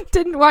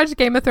didn't watch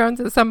Game of Thrones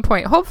at some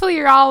point. Hopefully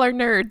you all are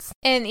nerds.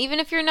 And even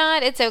if you're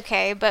not, it's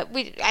okay. But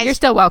you're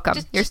still welcome.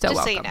 You're still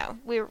welcome. Just so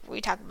you know,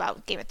 we talk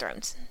about Game of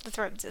Thrones. The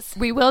Throneses.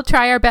 We will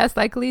try our best,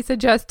 like Lisa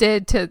just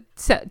did, to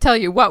tell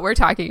you what we're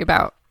talking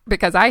about.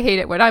 Because I hate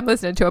it when I'm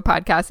listening to a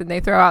podcast and they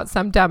throw out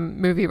some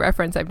dumb movie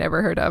reference I've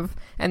never heard of,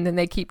 and then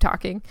they keep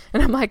talking.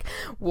 And I'm like,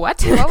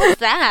 what? What was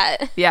that?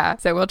 Yeah,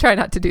 so we'll try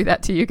not to do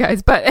that to you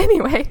guys. But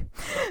anyway,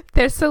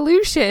 their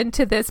solution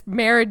to this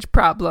marriage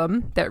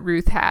problem that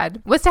Ruth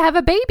had was to have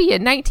a baby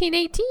in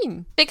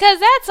 1918. Because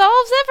that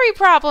solves every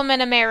problem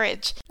in a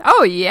marriage.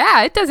 Oh,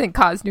 yeah, it doesn't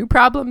cause new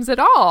problems at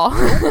all.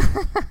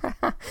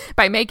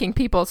 By making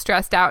people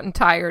stressed out and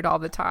tired all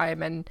the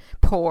time and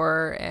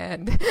poor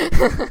and...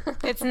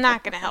 It's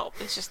not going to help.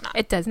 It's just not.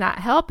 It does not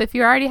help if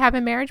you're already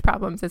having marriage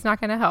problems. It's not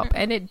going to help.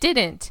 And it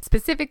didn't.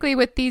 Specifically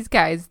with these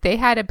guys, they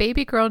had a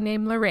baby girl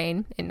named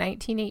Lorraine in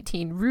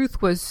 1918.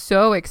 Ruth was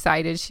so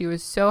excited. She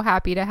was so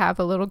happy to have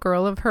a little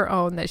girl of her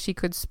own that she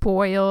could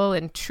spoil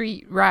and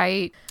treat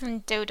right.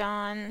 And dote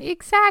on.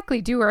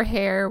 Exactly. Do her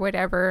hair,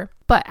 whatever.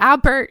 But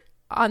Albert,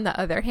 on the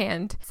other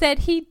hand, said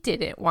he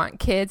didn't want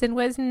kids and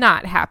was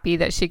not happy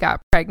that she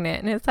got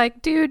pregnant. And it's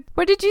like, dude,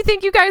 what did you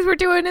think you guys were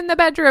doing in the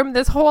bedroom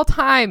this whole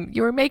time?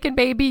 You were making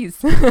babies.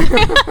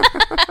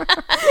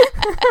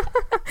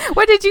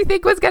 What did you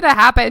think was going to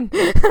happen?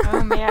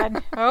 Oh,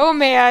 man. Oh,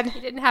 man.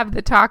 You didn't have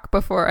the talk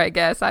before, I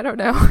guess. I don't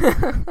know.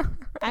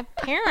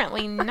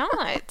 Apparently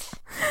not.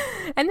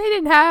 And they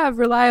didn't have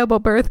reliable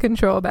birth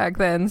control back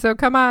then. So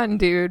come on,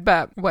 dude.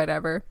 But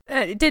whatever.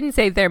 It didn't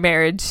save their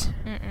marriage.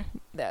 Mm-mm.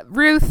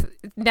 Ruth,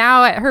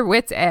 now at her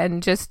wit's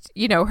end, just,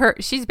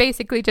 she's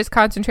basically just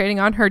concentrating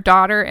on her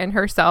daughter and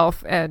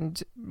herself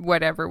and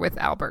whatever with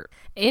Albert.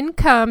 In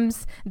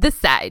comes the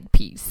side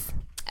piece.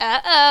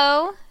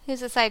 Uh-oh.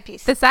 Who's the side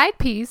piece? The side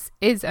piece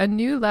is a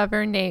new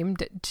lover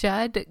named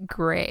Judd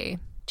Gray.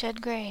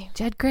 Judd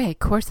Gray,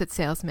 corset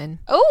salesman.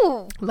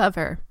 Oh.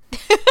 Lover.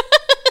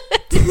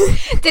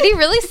 Did he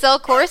really sell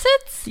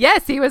corsets?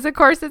 Yes, he was a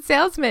corset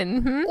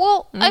salesman. Mm-hmm.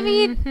 Well, I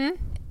mean,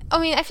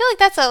 I feel like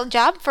that's a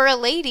job for a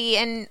lady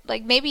and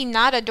like maybe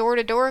not a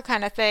door-to-door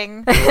kind of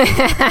thing.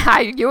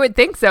 You would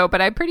think so,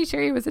 but I'm pretty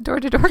sure he was a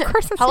door-to-door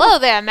corset. Hello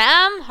there,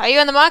 ma'am. Are you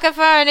in the market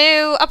for a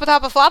new upper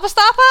top of flopper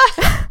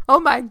stopper? Oh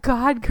my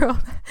God, girl.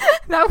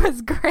 That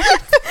was great.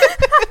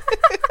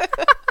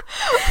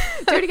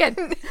 Do it again.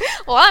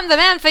 Well, I'm the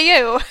man for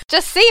you.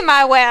 Just see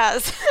my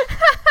wares.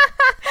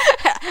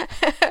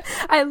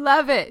 I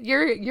love it.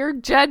 Your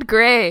Judd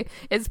Gray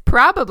is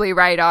probably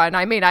right on.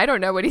 I mean, I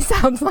don't know what he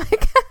sounds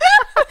like.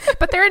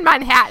 But they're in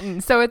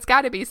Manhattan, so it's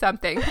got to be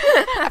something.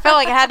 I felt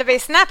like it had to be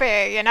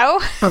snappy,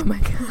 Oh my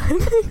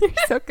God. You're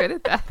so good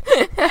at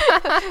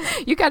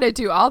that. You got to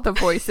do all the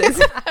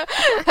voices.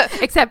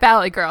 Except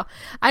Valley Girl.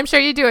 I'm sure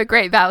you do a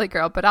great Valley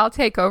Girl, but I'll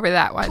take over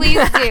that one.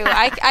 Please do.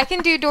 I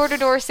can do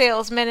door-to-door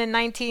salesman in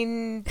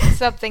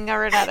 19-something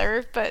or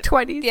another. But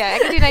 20s. Yeah, I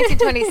can do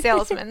 1920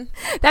 salesman.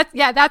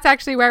 That's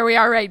actually where we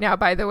are right now,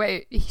 by the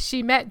way.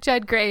 She met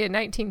Judd Gray in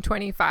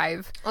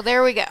 1925. Well,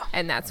 there we go.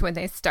 And that's when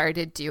they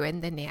started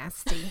doing the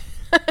nasty.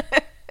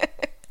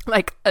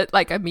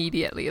 Like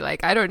immediately.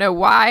 Like, I don't know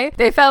why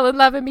they fell in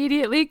love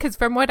immediately, because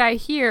from what I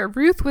hear,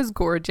 Ruth was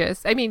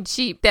gorgeous. I mean,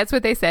 that's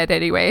what they said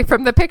anyway.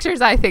 From the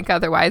pictures, I think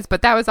otherwise,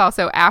 but that was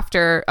also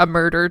after a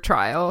murder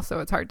trial, so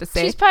it's hard to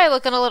say. She's probably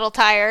looking a little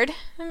tired.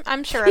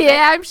 I'm sure of it.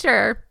 Yeah,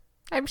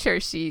 I'm sure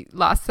she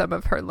lost some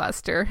of her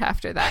luster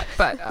after that,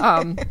 but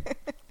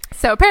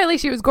so apparently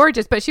she was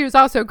gorgeous, but she was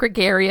also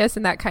gregarious,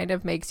 and that kind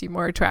of makes you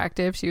more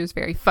attractive. She was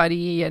very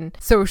funny and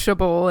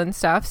sociable and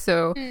stuff.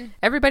 So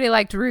everybody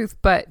liked Ruth,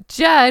 but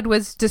Judd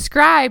was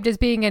described as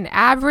being an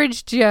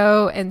average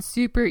Joe and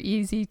super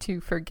easy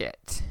to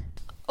forget.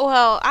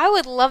 Well, I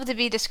would love to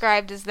be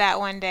described as that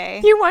one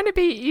day. You want to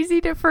be easy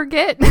to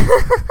forget?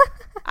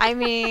 I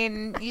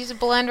mean, you just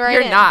blend right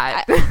You're in.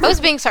 not. I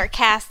was being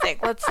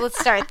sarcastic. Let's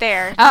start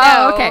there.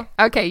 Oh,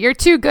 No. Okay. You're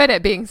too good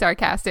at being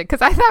sarcastic,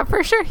 because I thought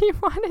for sure you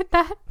wanted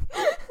that.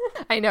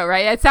 I know,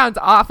 right? It sounds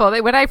awful.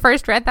 When I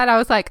first read that, I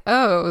was like,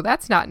 oh,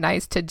 that's not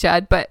nice to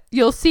Judd, but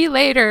you'll see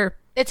later.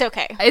 It's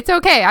okay. It's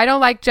okay. I don't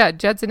like Judd.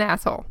 Judd's an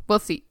asshole. We'll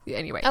see.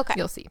 Anyway, Okay.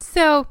 You'll see.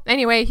 So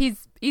anyway,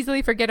 he's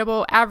easily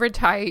forgettable, average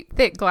height,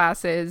 thick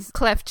glasses,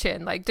 cleft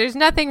chin. Like, there's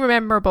nothing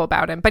memorable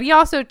about him, but he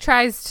also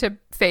tries to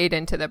fade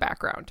into the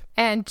background.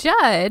 And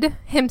Judd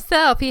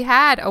himself, he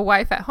had a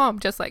wife at home,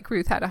 just like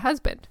Ruth had a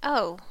husband.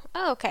 Oh,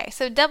 Oh, okay.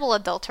 So double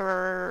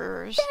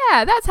adulterers.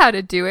 Yeah, that's how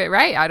to do it,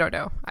 right? I don't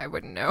know. I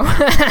wouldn't know.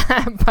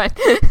 But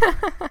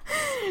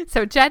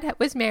so Judd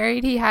was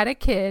married. He had a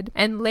kid.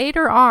 And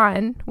later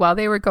on, while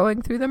they were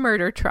going through the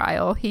murder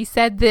trial, he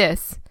said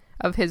this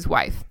of his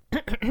wife.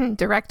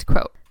 Direct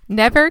quote.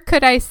 Never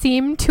could I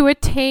seem to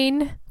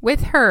attain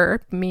with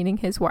her, meaning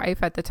his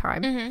wife at the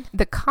time,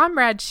 the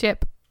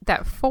comradeship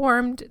that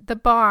formed the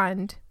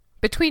bond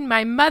between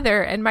my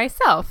mother and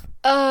myself.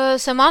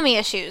 So mommy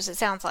issues, it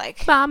sounds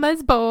like.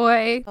 Mama's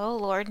boy. Oh,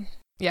 Lord.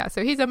 Yeah,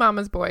 so he's a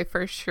mama's boy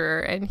for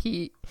sure. And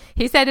he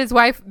said his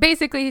wife,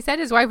 basically, he said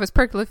his wife was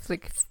perfectly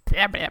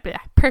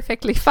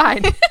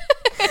fine.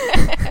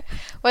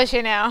 Was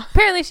she now?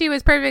 Apparently she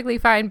was perfectly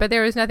fine, but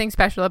there was nothing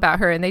special about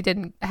her, and they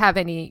didn't have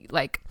any,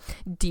 like,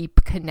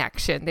 deep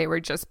connection. They were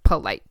just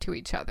polite to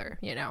each other,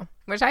 you know,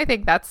 which I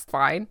think that's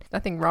fine.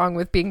 Nothing wrong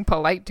with being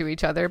polite to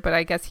each other, but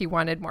I guess he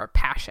wanted more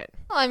passion.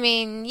 Well, I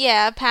mean,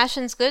 yeah,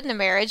 passion's good in a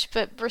marriage,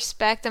 but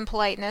respect and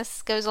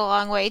politeness goes a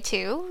long way,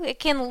 too. It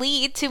can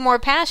lead to more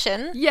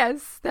passion.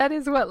 Yes, that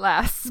is what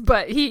lasts.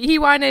 But he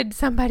wanted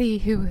somebody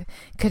who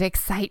could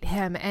excite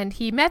him, and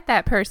he met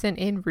that person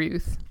in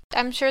Ruth.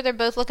 I'm sure they're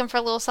both looking for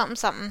a little something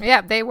something. Yeah,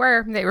 they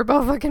were. They were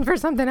both looking for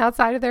something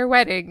outside of their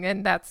wedding,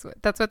 and that's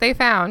what they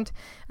found.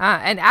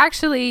 And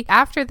actually,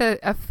 after the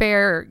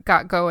affair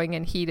got going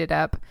and heated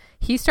up,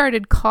 he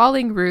started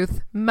calling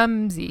Ruth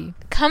Mumsy.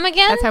 Come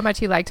again? That's how much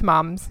he liked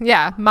moms.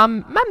 Yeah,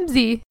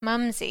 Mumsy.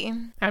 Mumsy.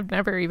 I've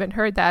never even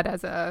heard that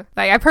as a...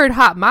 Like, I've heard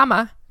hot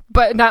mama,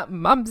 but not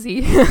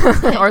Mumsy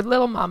or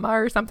little mama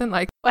or something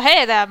like. Well,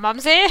 hey there,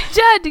 Mumsy.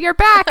 Judd, you're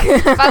back.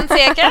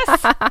 Fancy a kiss?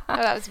 Oh,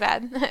 that was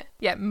bad.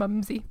 Yeah,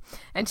 Mumsy.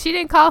 And she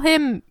didn't call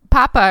him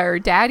Papa or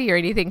Daddy or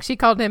anything. She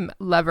called him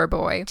Lover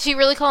Boy. She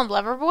really called him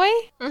Lover Boy?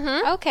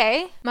 Mm-hmm.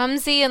 Okay.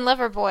 Mumsy and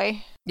Lover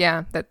Boy.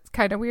 Yeah, that's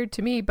kind of weird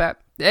to me, but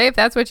hey, if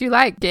that's what you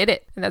like, get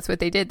it. And that's what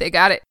they did. They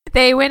got it.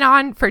 They went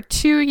on for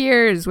 2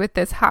 years with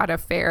this hot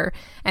affair.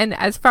 And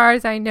as far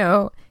as I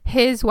know,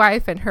 his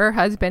wife and her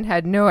husband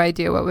had no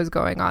idea what was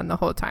going on the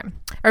whole time.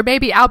 Or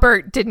maybe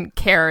Albert didn't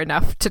care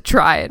enough to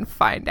try and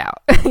find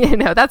out. You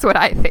know, that's what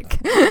I think.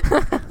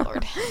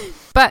 Lord.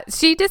 But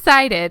she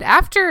decided,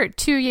 after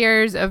 2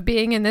 years of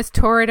being in this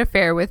torrid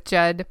affair with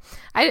Judd,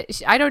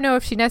 I don't know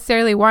if she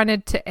necessarily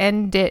wanted to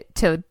end it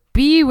to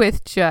be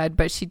with Judd,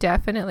 but she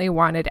definitely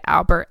wanted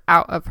Albert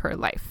out of her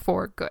life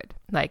for good,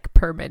 like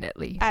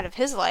permanently. Out of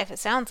his life, it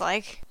sounds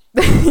like.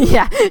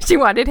 Yeah, she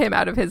wanted him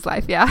out of his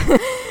life, yeah.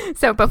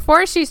 So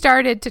before she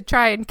started to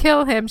try and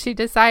kill him, she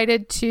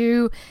decided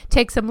to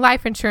take some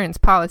life insurance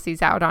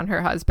policies out on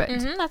her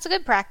husband. Mm-hmm, that's a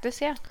good practice,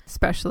 yeah.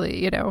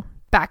 Especially, you know,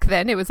 back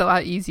then it was a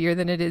lot easier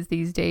than it is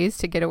these days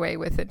to get away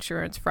with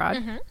insurance fraud.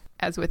 Mm-hmm.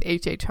 As with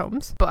H.H.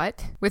 Holmes.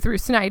 But with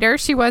Ruth Snyder,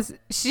 she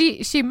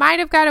might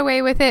have got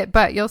away with it,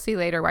 but you'll see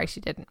later why she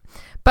didn't.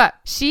 But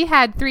she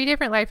had 3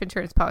 different life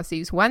insurance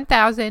policies,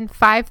 $1,000,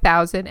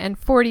 $5,000, and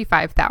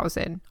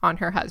 $45,000 on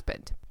her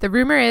husband. The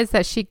rumor is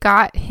that she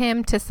got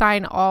him to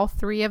sign all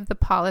 3 of the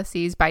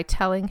policies by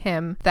telling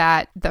him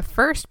that the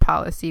first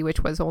policy,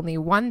 which was only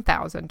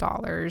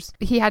 $1,000,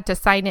 he had to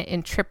sign it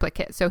in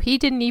triplicate. So he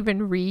didn't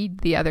even read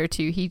the other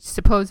 2. He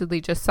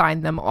supposedly just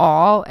signed them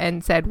all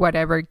and said,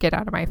 whatever, get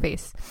out of my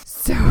face.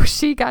 So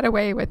she got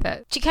away with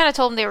it. She kind of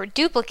told him they were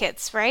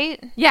duplicates,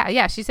 right?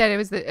 Yeah. She said it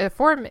was the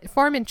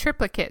form in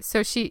triplicate.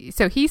 So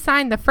he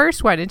signed the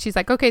first one, and she's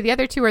like, okay, the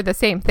other 2 are the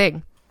same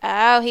thing.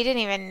 Oh, he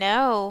didn't even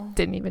know.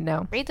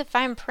 Read the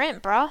fine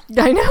print, bro.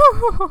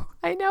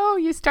 I know.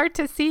 You start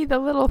to see the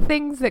little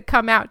things that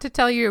come out to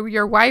tell you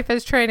your wife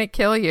is trying to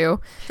kill you.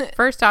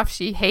 First off,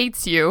 she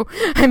hates you.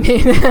 I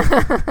mean,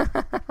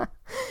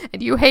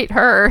 and you hate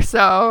her.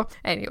 So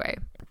anyway,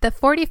 the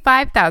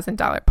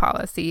 $45,000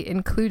 policy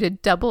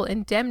included double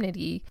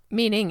indemnity,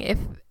 meaning if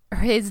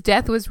his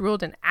death was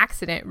ruled an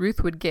accident,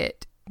 Ruth would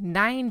get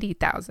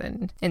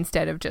 $90,000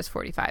 instead of just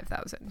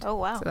 $45,000. Oh,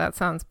 wow. So that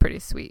sounds pretty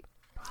sweet.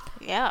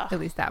 Yeah. At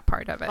least that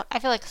part of it. Well, I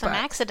feel like some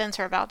accidents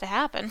are about to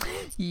happen.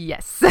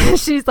 Yes.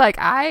 She's like,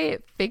 I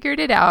figured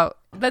it out.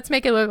 Let's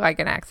make it look like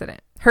an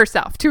accident.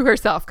 To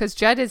herself, because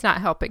Judd is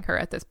not helping her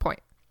at this point.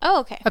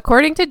 Oh, okay.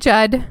 According to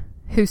Judd,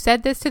 who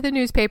said this to the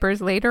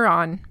newspapers later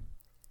on,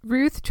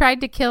 Ruth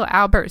tried to kill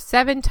Albert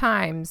 7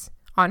 times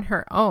on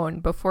her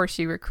own before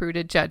she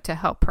recruited Judd to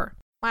help her.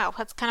 Wow,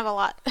 that's kind of a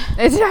lot.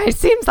 It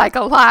seems like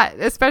a lot,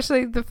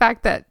 especially the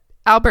fact that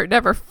Albert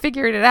never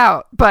figured it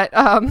out. But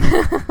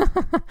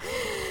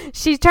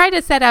she tried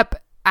to set up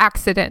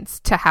accidents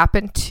to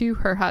happen to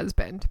her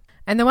husband.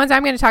 And the ones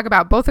I'm going to talk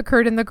about both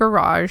occurred in the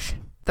garage.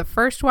 The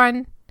first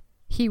one,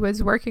 he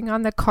was working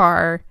on the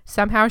car.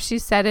 Somehow she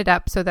set it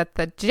up so that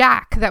the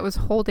jack that was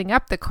holding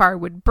up the car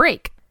would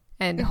break.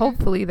 And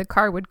hopefully the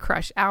car would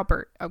crush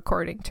Albert,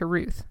 according to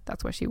Ruth.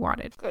 That's what she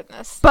wanted.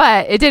 Goodness.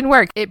 But it didn't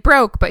work. It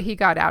broke, but he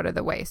got out of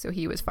the way, so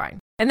he was fine.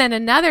 And then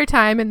another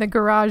time in the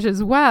garage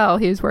as well,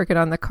 he was working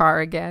on the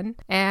car again.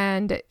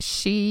 And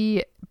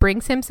she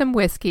brings him some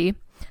whiskey.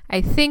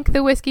 I think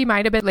the whiskey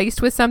might have been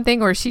laced with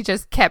something, or she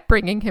just kept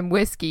bringing him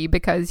whiskey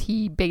because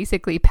he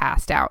basically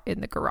passed out in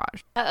the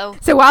garage. Uh-oh.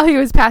 So while he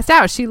was passed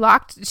out,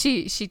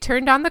 she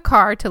turned on the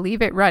car to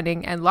leave it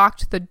running and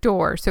locked the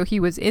door. So he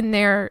was in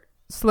there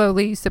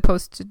slowly,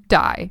 supposed to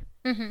die.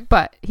 Mm-hmm.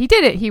 But he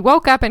didn't. He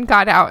woke up and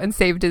got out and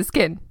saved his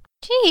skin.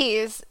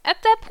 Jeez,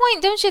 at that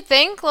point, don't you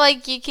think,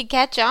 like, you could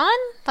catch on?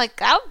 Like,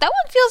 that one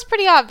feels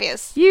pretty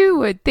obvious. You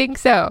would think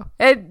so.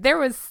 And there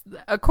was,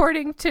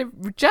 according to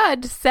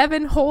Judd,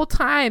 7 whole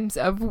times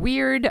of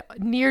weird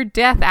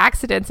near-death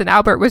accidents, and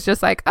Albert was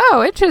just like,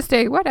 oh,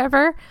 interesting,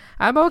 whatever.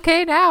 I'm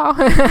okay now.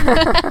 I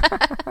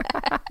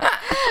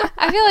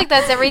feel like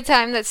that's every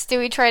time that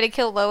Stewie tried to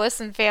kill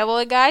Lois in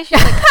Family Guy. She's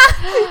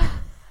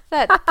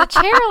like, the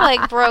chair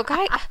leg broke.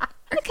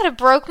 I could have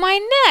broke my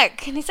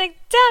neck. And he's like,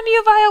 damn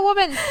you, vile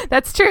woman.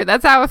 That's true.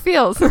 That's how it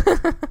feels.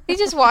 He's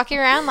just walking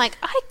around like,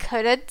 I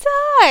could have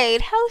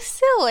died. How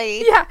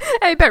silly. Yeah.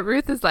 I bet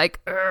Ruth is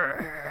like,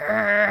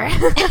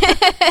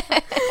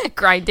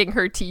 grinding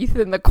her teeth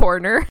in the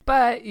corner.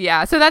 But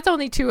yeah, so that's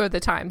only 2 of the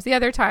times. The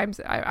other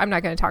times, I'm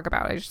not going to talk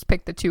about. I just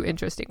picked the 2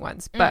 interesting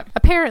ones. But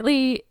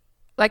apparently,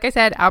 like I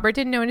said, Albert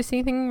didn't notice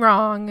anything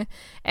wrong.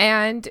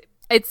 And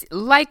it's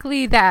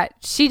likely that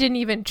she didn't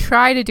even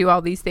try to do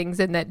all these things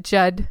and that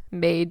Judd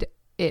made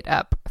it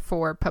up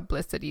for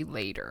publicity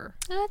later.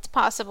 That's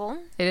possible.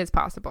 It is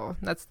possible.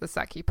 That's the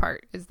sucky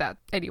part, is that.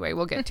 Anyway,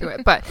 we'll get to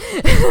it. But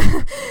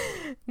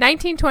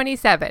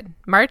 1927,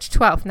 March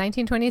 12th,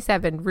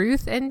 1927,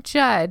 Ruth and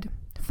Judd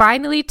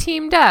finally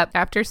teamed up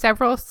after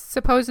several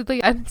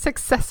supposedly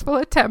unsuccessful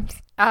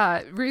attempts.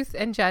 Ruth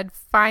and Judd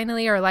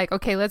finally are like,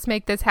 okay, let's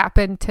make this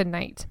happen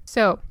tonight.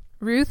 So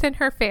Ruth and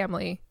her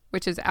family,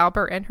 which is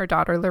Albert and her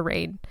daughter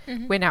Lorraine,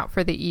 went out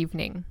for the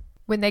evening.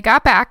 When they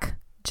got back,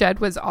 Judd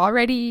was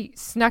already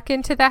snuck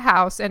into the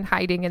house and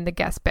hiding in the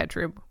guest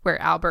bedroom,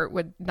 where Albert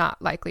would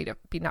not likely to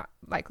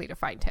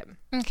find him.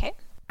 Okay.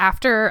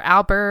 After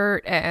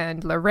Albert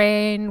and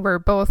Lorraine were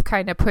both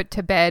kind of put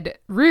to bed,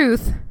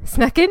 Ruth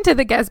snuck into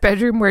the guest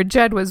bedroom where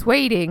Judd was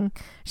waiting.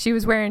 She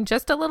was wearing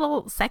just a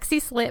little sexy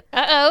slip.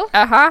 Uh-oh.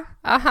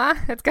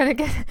 It's gonna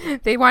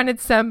get. They wanted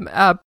some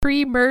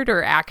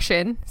pre-murder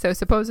action, so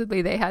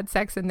supposedly they had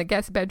sex in the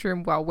guest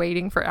bedroom while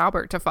waiting for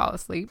Albert to fall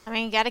asleep. I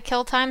mean, you gotta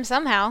kill time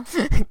somehow.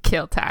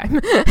 Kill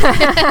time.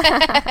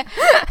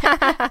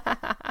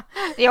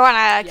 You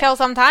wanna kill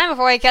some time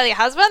before you kill your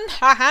husband?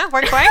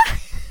 Quick, quick.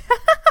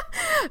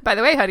 By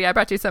the way, honey, I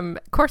brought you some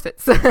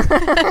corsets.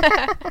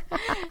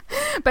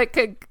 But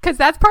because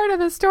that's part of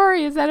the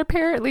story, is that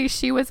apparently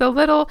she was a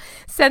little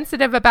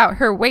sensitive about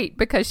her weight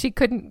because she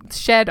couldn't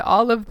shed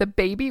all of the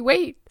baby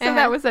weight. So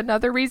that was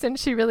another reason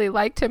she really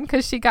liked him,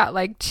 because she got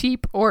like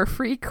cheap or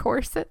free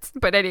corsets.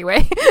 But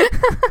anyway,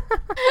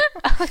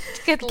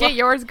 get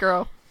yours,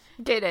 girl.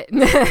 Get it.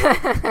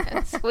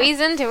 Squeeze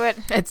into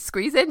it.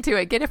 Squeeze into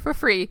it. Get it for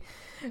free,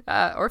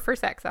 or for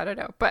sex. I don't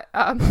know. But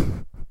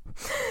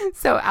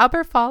so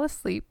Albert fell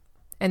asleep,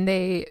 and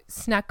they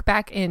snuck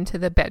back into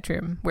the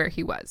bedroom where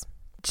he was.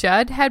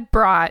 Judd had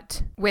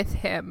brought with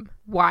him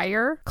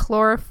wire,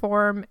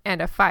 chloroform,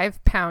 and a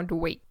 5-pound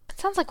weight.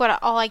 Sounds like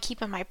all I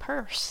keep in my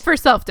purse. For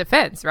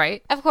self-defense,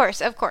 right? Of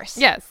course.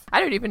 Yes. I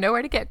don't even know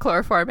where to get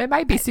chloroform. It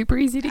might be super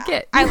easy to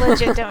get. I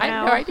legit don't know. I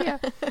have no idea.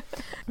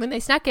 When they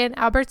snuck in,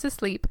 Albert's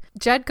asleep.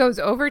 Judd goes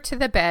over to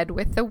the bed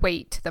with the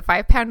weight, the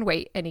 5-pound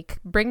weight, and he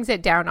brings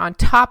it down on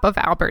top of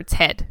Albert's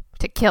head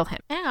to kill him.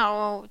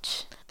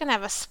 Ouch. I'm gonna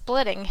have a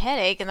splitting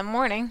headache in the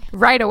morning.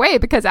 Right away,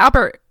 because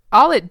Albert,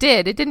 all it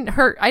didn't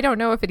hurt. I don't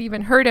know if it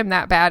even hurt him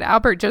that bad.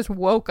 Albert just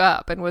woke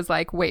up and was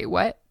like, wait,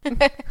 what?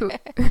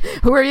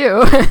 Who are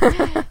you?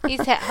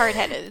 He's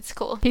hard-headed. It's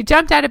cool. He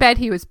jumped out of bed.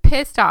 He was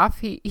pissed off.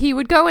 He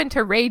would go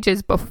into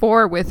rages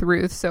before with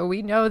Ruth, so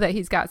we know that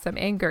he's got some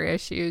anger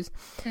issues.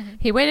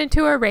 He went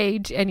into a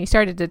rage and he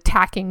started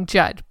attacking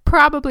Judd,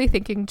 probably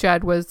thinking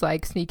Judd was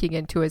like sneaking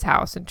into his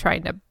house and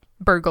trying to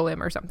burgle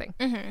him or something.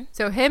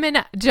 So him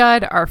and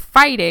Judd are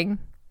fighting,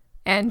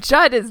 and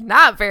Judd is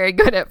not very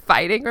good at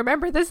fighting.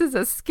 Remember, this is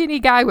a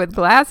skinny guy with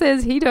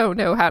glasses. He don't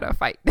know how to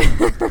fight.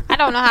 I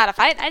don't know how to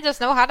fight. I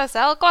just know how to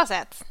sell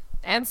corsets.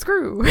 And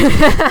screw.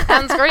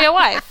 And screw your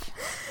wife.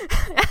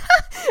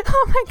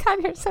 Oh my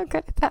God, you're so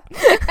good at that.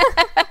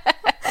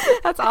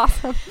 That's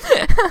awesome.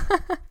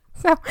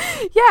 So,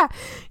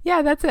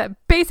 yeah, that's it.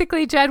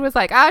 Basically, Judd was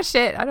like,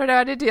 shit, I don't know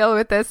how to deal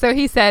with this. So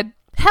he said,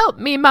 help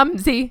me,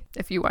 Mumsy,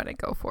 if you want to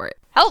go for it.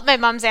 Help me,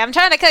 Mumsy. I'm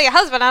trying to kill your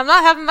husband. I'm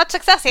not having much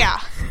success here.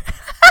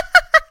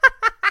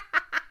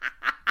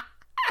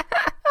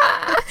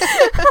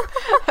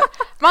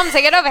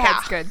 Mumsy, get over here.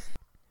 That's good.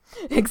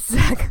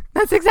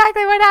 That's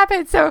exactly what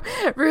happened. So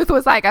Ruth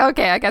was like,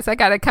 okay, I guess I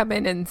got to come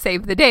in and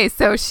save the day.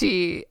 So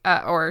she,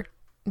 or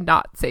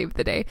not save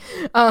the day.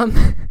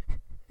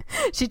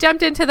 She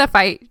jumped into the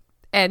fight,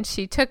 and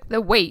she took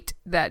the weight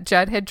that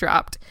Judd had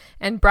dropped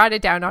and brought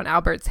it down on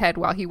Albert's head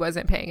while he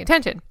wasn't paying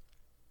attention.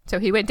 So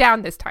he went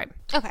down this time.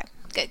 Okay,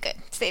 good.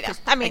 Stay down.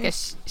 I mean,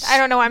 I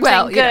don't know why I'm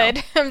saying good.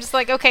 You know, I'm just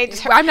like, okay.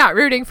 I'm not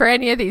rooting for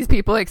any of these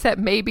people except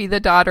maybe the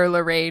daughter,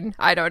 Lorraine.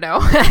 I don't know.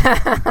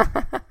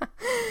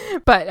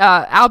 But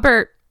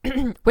Albert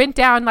went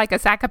down like a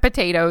sack of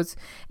potatoes,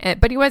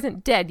 but he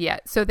wasn't dead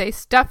yet. So they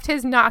stuffed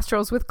his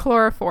nostrils with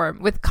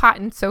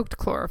cotton-soaked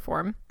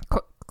chloroform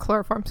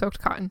soaked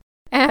cotton.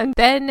 And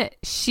then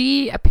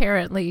she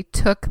apparently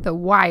took the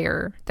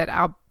wire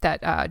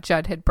that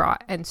Judd had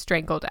brought and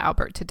strangled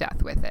Albert to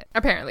death with it.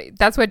 Apparently,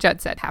 that's what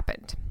Judd said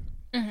happened.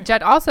 Mm-hmm.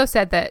 Judd also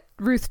said that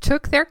Ruth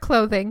took their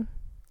clothing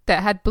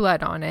that had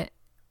blood on it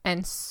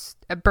and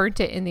burnt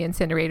it in the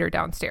incinerator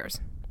downstairs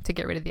to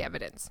get rid of the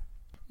evidence.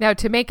 Now,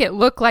 to make it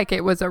look like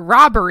it was a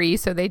robbery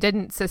so they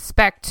didn't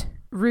suspect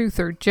Ruth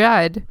or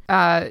Judd,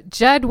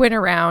 Judd went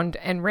around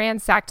and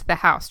ransacked the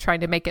house trying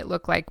to make it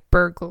look like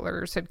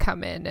burglars had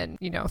come in and,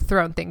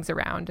 thrown things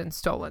around and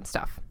stolen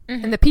stuff.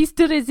 Mm-hmm. In the piece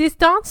de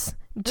resistance,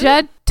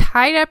 Judd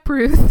tied up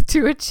Ruth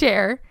to a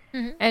chair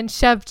and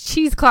shoved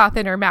cheesecloth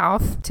in her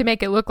mouth to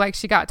make it look like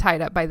she got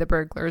tied up by the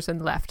burglars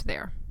and left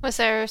there. Was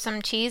there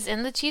some cheese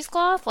in the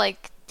cheesecloth?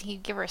 Like, did he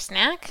give her a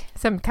snack?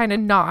 Some kind of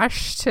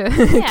nosh to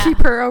keep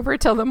her over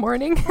till the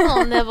morning.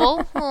 A little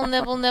nibble.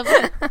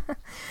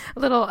 A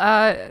little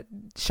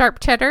sharp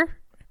cheddar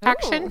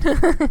action.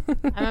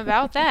 I'm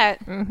about that.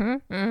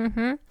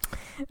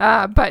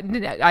 But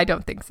I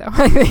don't think so.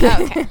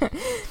 Okay.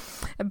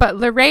 But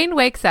Lorraine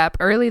wakes up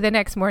early the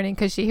next morning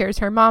because she hears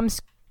her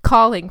mom's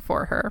calling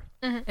for her.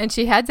 And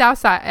she heads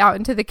out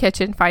into the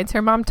kitchen, finds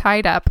her mom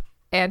tied up,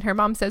 and her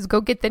mom says, "Go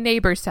get the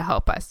neighbors to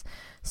help us."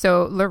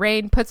 So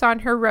Lorraine puts on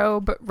her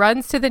robe,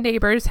 runs to the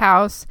neighbor's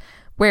house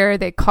where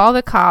they call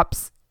the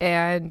cops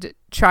and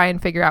try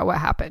and figure out what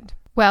happened.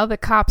 Well, the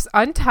cops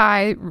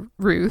untie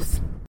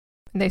Ruth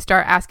and they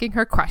start asking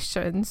her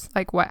questions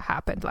like what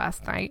happened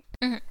last night.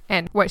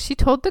 And what she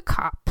told the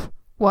cop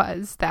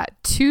was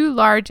that 2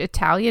 large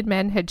Italian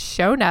men had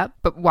shown up,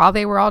 but while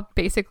they were all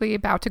basically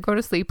about to go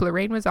to sleep,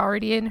 Lorraine was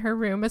already in her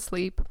room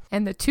asleep.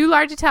 And the 2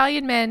 large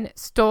Italian men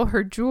stole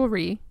her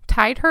jewelry,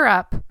 tied her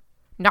up,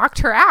 knocked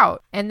her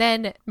out, and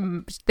then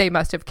they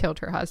must have killed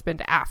her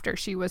husband after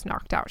she was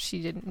knocked out.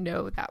 She didn't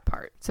know that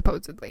part,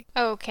 supposedly.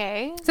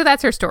 Okay. So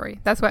that's her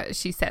story. That's what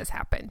she says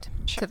happened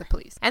to the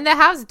police. And the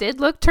house did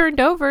look turned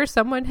over.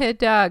 Someone had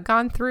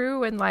gone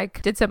through and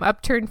did some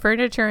upturned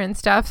furniture and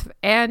stuff.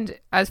 And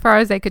as far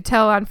as they could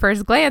tell on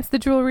first glance, the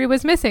jewelry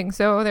was missing.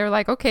 So they're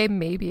like, okay,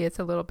 maybe it's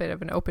a little bit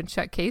of an open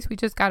shut case. We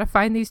just got to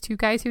find these 2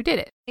 guys who did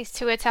it. These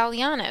 2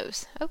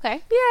 Italianos.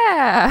 Okay.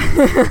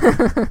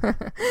 Yeah.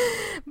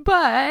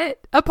 But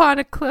upon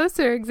a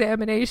closer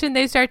examination,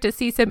 they start to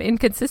see some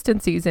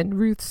inconsistencies in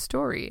Ruth's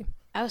story.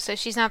 Oh, so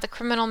she's not the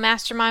criminal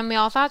mastermind we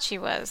all thought she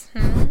was.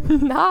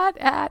 Not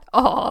at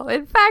all.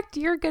 In fact,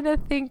 you're going to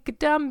think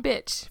dumb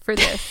bitch for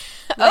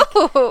this.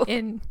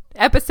 In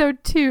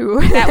episode 2.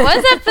 That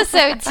was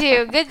episode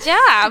 2. Good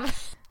job.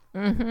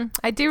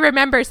 I do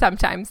remember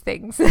sometimes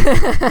things.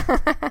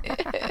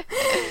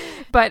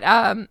 But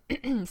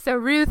so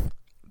Ruth,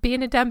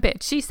 being a dumb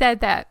bitch, she said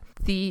that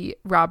the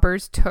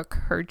robbers took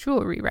her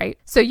jewelry, right?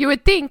 So you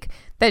would think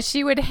that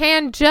she would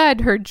hand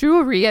Judd her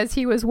jewelry as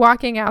he was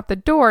walking out the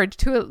door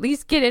to at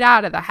least get it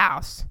out of the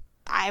house.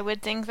 I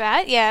would think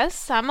that,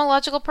 yes. I'm a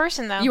logical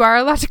person, though. You are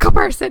a logical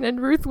person,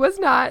 and Ruth was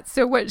not.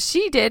 So what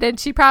she did, and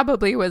she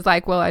probably was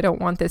like, well, I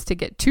don't want this to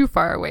get too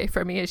far away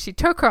from me, is she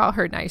took all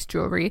her nice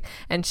jewelry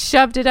and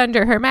shoved it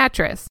under her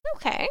mattress.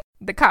 Okay.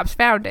 The cops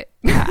found it.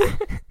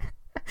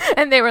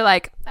 And they were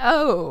like,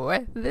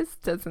 oh, this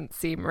doesn't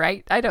seem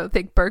right. I don't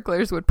think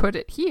burglars would put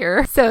it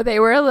here. So they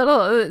were a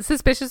little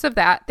suspicious of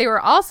that. They were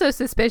also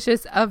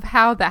suspicious of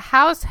how the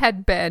house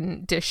had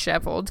been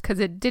disheveled because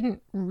it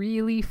didn't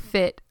really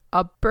fit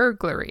a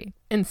burglary.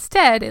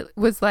 Instead, it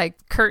was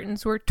like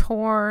curtains were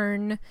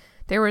torn.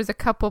 There was a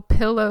couple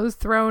pillows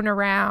thrown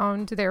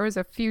around. There was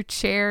a few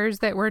chairs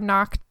that were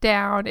knocked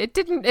down. It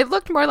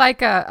looked more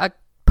like a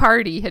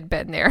party had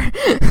been there.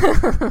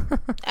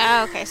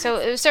 Okay, so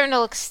it was starting to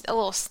look a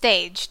little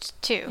staged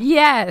too.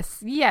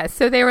 Yes.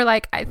 So they were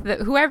like,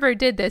 whoever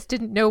did this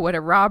didn't know what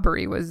a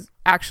robbery was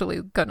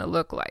actually gonna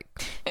look like.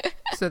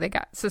 So they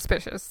got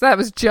suspicious. That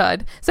was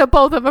Judd. So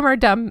both of them are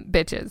dumb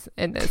bitches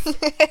in this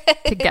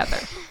together.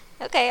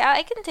 Okay,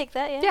 I can take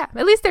that, yeah. Yeah,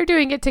 at least they're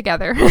doing it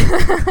together.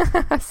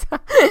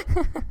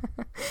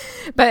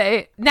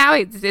 But now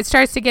it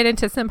starts to get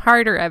into some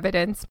harder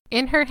evidence.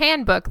 In her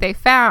handbook, they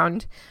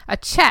found a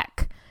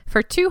check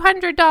for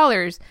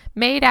 $200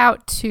 made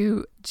out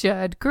to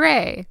Judd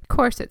Gray,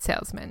 corset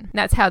salesman.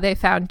 That's how they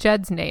found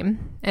Judd's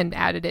name and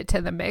added it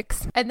to the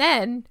mix. And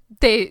then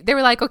they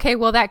were like, okay,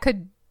 well, that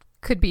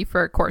could be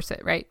for a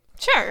corset, right?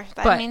 Sure.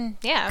 I mean,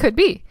 yeah. Could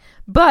be.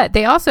 But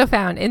they also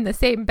found in the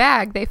same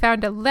bag, they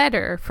found a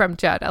letter from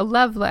Judd, a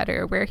love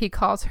letter where he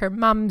calls her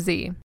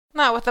Mumsy.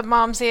 Not with the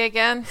Mumsy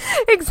again.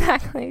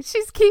 Exactly.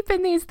 She's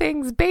keeping these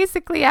things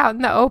basically out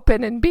in the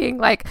open and being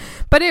like,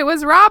 but it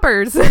was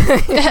robbers.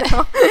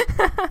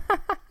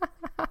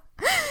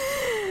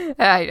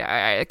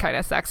 It kind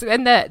of sucks.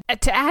 And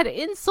to add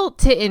insult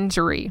to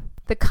injury,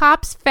 the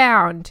cops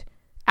found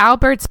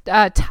Albert's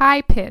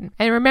tie pin.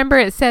 And remember,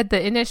 it said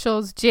the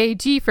initials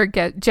JG for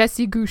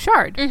Jesse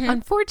Gouchard. Mm-hmm.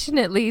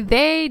 Unfortunately,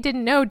 they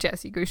didn't know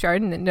Jesse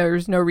Gouchard, and there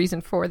was no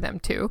reason for them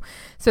to.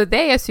 So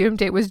they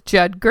assumed it was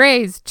Judd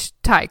Gray's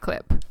tie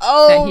clip.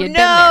 Oh,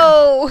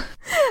 no.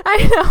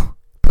 I know.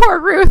 Poor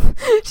Ruth.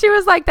 She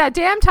was like, that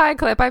damn tie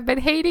clip. I've been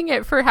hating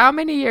it for how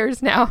many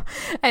years now?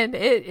 And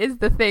it is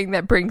the thing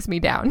that brings me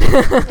down.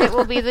 It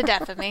will be the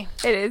death of me.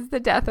 It is the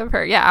death of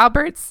her. Yeah,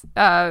 Albert's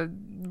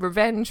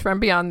revenge from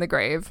beyond the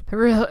grave.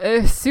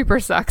 Super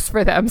sucks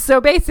for them.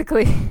 So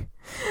basically,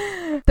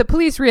 the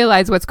police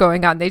realize what's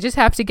going on. They just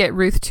have to get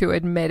Ruth to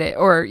admit it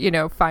or,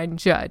 find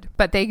Judd.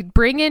 But they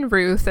bring in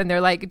Ruth and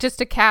they're like, just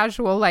a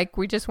casual, like,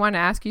 we just want to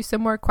ask you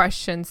some more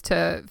questions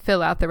to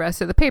fill out the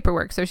rest of the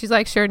paperwork. So she's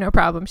like, sure, no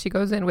problem. She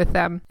goes in with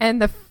them.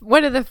 And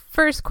one of the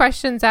first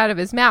questions out of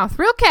his mouth,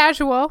 real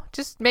casual,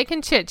 just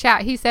making chit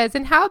chat, he says,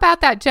 and how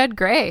about that Judd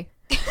Gray?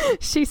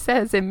 She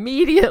says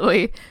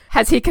immediately,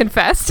 has he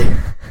confessed?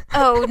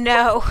 Oh,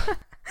 no.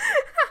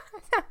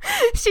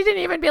 She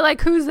didn't even be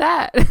like, who's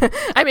that?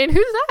 I mean, who's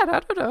that? I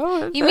don't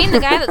know. You mean the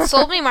guy that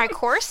sold me my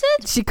corset?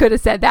 She could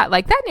have said that.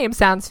 Like, that name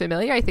sounds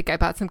familiar. I think I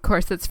bought some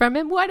corsets from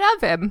him. What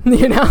of him?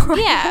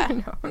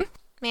 Yeah.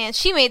 Man,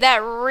 she made that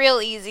real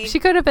easy. She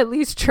could have at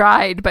least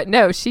tried, but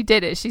no, she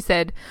did it. She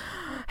said,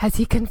 has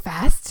he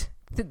confessed?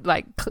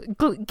 Like,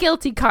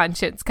 guilty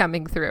conscience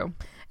coming through.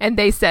 And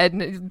they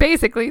said,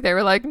 basically, they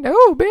were like, no,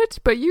 bitch,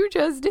 but you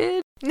just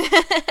did.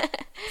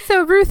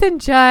 So Ruth and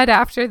Judd,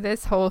 after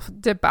this whole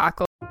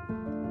debacle.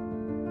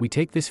 We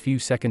take this few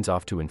seconds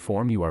off to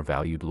inform you, our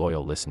valued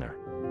loyal listener,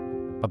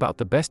 about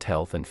the best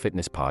health and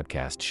fitness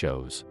podcast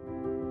shows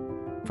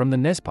from the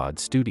Nespod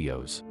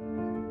studios.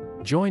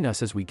 Join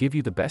us as we give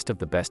you the best of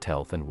the best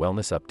health and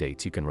wellness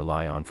updates you can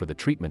rely on for the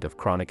treatment of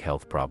chronic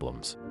health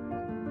problems.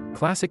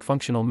 Classic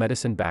functional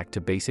medicine back to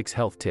basics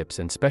health tips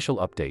and special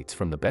updates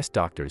from the best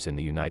doctors in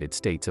the United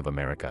States of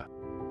America.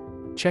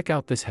 Check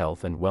out this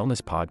health and wellness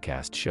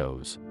podcast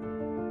shows.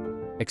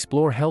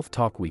 Explore Health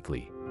Talk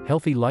Weekly,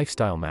 Healthy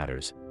Lifestyle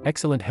Matters,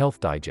 Excellent Health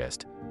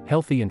Digest,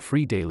 Healthy and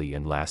Free Daily,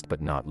 and last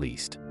but not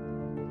least,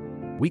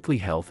 Weekly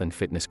Health and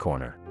Fitness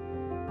Corner.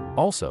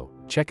 Also,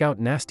 check out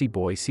Nasty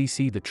Boy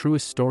CC, the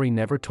truest story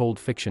never told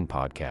fiction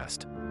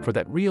podcast, for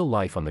that real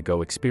life on the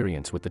go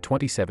experience with the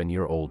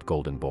 27-year-old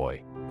golden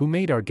boy, who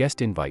made our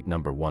guest invite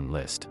 #1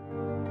 list.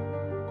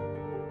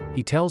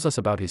 He tells us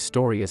about his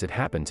story as it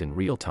happens in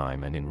real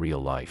time and in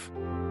real life.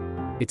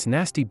 It's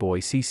Nasty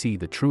Boy CC,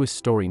 the truest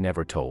story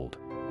never told.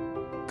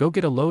 Go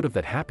get a load of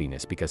that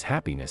happiness, because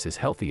happiness is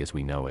healthy as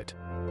we know it.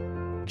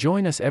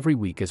 Join us every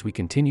week as we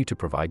continue to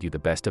provide you the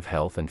best of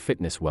health and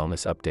fitness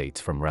wellness updates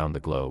from around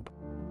the globe.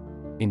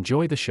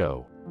 Enjoy the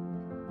show.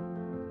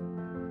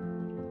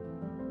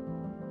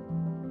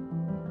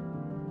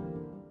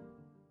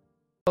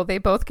 Well, they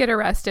both get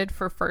arrested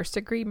for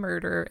first-degree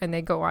murder and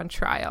they go on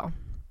trial.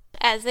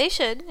 As they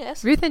should,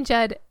 yes. Ruth and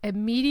Judd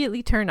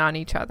immediately turn on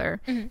each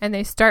other and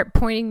they start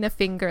pointing the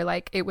finger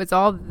like it was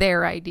all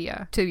their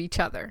idea to each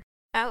other.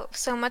 Oh,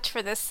 so much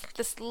for this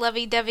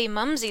lovey-dovey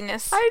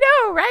mumsiness. I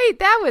know, right?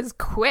 That was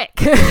quick.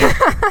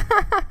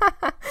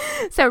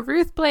 So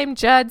Ruth blamed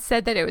Judd,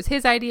 said that it was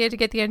his idea to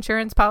get the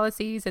insurance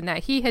policies and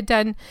that he had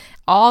done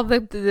all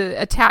the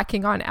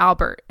attacking on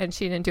Albert and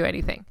she didn't do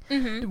anything.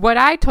 What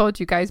I told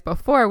you guys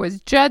before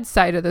was Judd's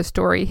side of the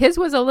story. His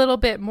was a little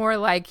bit more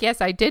like,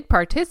 yes, I did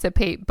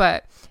participate,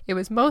 but it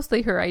was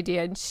mostly her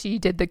idea and she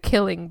did the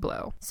killing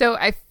blow. So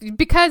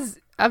because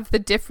of the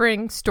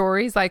differing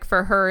stories, like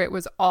for her, it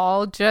was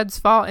all Judd's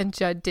fault and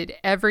Judd did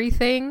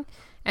everything.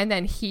 And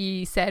then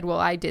he said, well,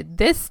 I did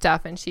this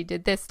stuff and she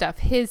did this stuff.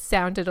 His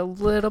sounded a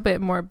little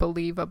bit more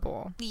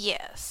believable.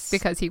 Yes.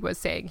 Because he was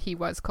saying he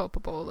was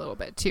culpable a little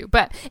bit too.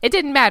 But it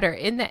didn't matter.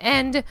 In the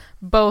end,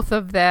 both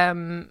of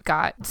them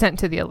got sent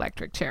to the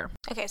electric chair.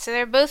 Okay, so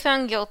they're both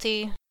found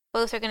guilty.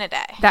 Both are going to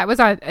die. That was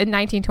in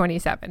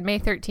 1927, May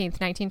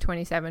 13th,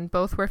 1927.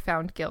 Both were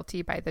found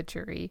guilty by the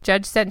jury.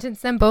 Judge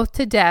sentenced them both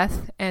to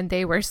death, and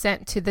they were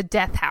sent to the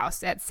death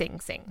house at Sing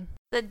Sing.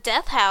 The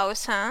death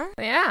house, huh?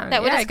 Yeah,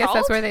 I guess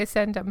that's where they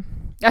send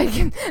them.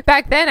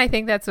 Back then, I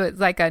think that's what,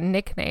 like a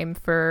nickname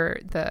for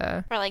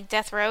the... For like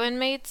death row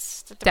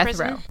inmates? Death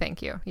prison? row,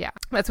 thank you. Yeah,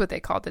 that's what they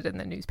called it in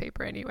the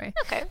newspaper anyway.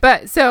 Okay.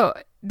 But so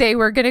they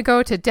were going to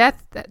go to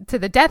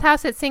the death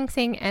house at Sing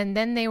Sing, and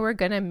then they were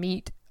going to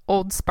meet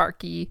Old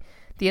Sparky,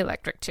 the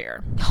electric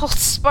chair. Old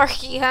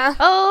Sparky, huh?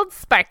 Old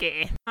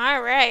Sparky.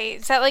 All right.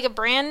 Is that like a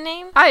brand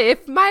name?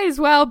 It might as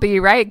well be,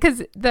 right?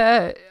 Because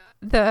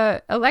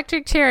the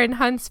electric chair in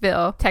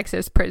Huntsville,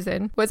 Texas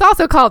prison was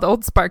also called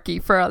Old Sparky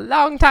for a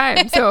long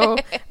time. So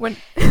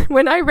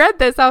when I read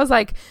this, I was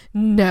like,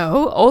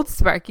 no, Old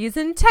Sparky's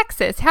in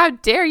Texas. How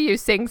dare you,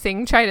 Sing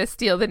Sing, try to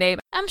steal the name?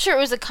 I'm sure it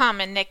was a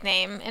common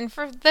nickname. And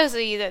for those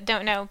of you that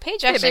don't know,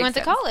 Paige actually went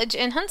to college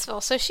in Huntsville,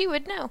 so she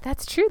would know.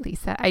 That's true,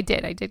 Lisa. I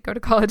did go to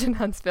college in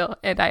Huntsville.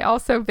 And I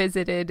also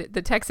visited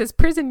the Texas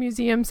Prison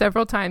Museum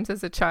several times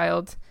as a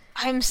child.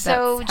 I'm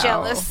so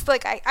jealous.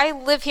 Like, I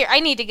live here. I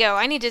need to go.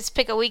 I need to just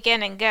pick a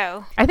weekend and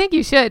go. I think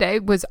you should.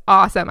 It was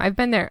awesome. I've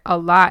been there a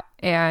lot.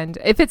 And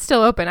if it's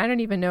still open, I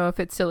don't even know if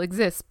it still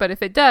exists. But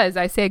if it does,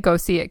 I say go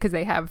see it because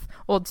they have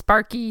Old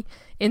Sparky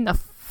in the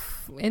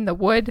in the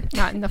wood,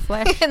 not in the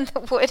flesh. In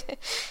the wood.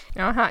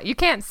 You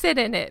can't sit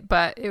in it,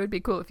 but it would be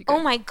cool if you could.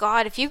 Oh my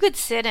god, if you could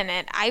sit in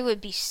it, I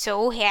would be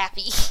so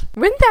happy.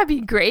 Wouldn't that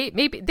be great?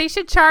 Maybe they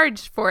should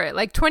charge for it,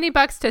 like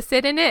 $20 to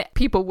sit in it.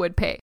 People would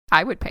pay.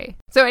 I would pay.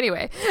 So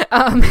anyway,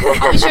 I'll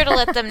be sure to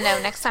let them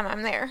know next time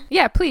I'm there.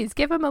 Yeah, please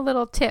give them a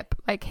little tip.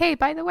 Like, hey,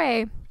 by the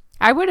way,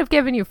 I would have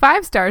given you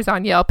 5 stars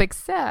on Yelp,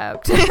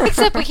 except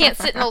we can't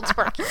sit in Old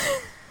Sparky.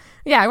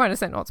 Yeah, I want to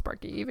sit in Old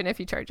Sparky, even if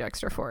you charge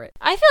extra for it.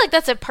 I feel like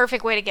that's a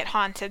perfect way to get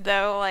haunted,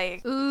 though.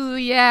 Like, ooh,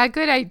 yeah,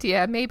 good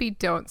idea. Maybe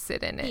don't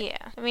sit in it.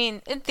 Yeah, I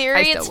mean, in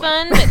theory it's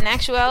fun, but in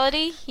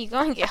actuality, you're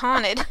going to get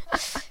haunted.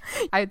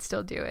 I'd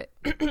still do it.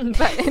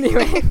 But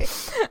anyway,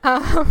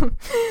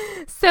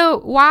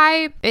 so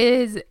why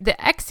is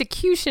the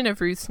execution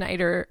of Ruth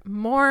Snyder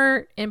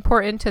more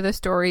important to the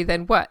story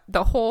than what?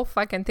 The whole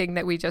fucking thing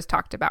that we just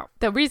talked about.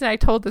 The reason I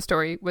told the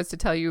story was to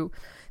tell you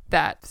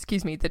that,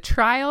 the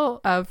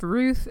trial of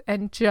Ruth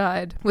and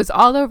Judd was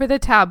all over the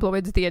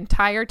tabloids the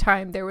entire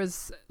time. There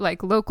was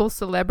like local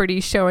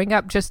celebrities showing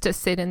up just to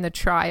sit in the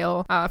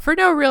trial for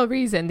no real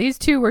reason. These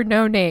two were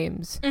no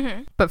names.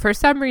 Mm-hmm. But for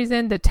some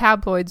reason, the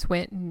tabloids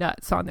went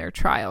nuts on their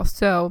trial.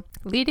 So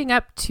leading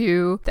up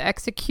to the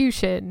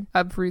execution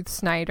of Ruth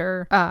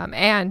Snyder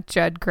and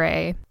Judd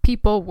Gray,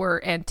 people were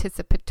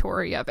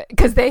anticipatory of it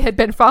because they had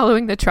been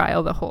following the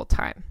trial the whole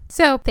time.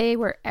 So they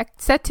were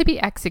set to be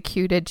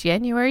executed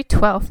January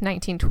 12th,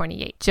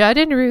 1928. Judd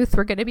and Ruth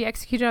were going to be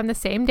executed on the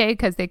same day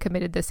because they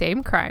committed the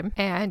same crime.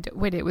 And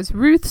when it was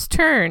Ruth's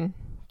turn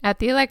at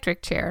the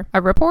electric chair,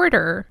 a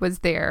reporter was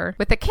there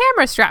with a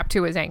camera strapped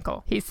to his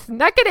ankle. He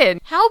snuck it in.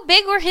 How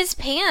big were his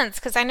pants?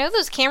 Because I know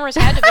those cameras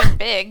had to be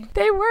big.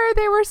 They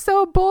were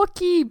so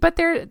bulky. But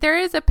there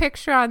is a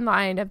picture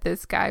online of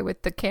this guy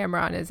with the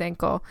camera on his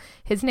ankle.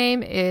 His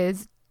name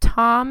is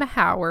Tom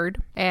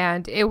Howard,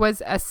 and it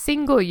was a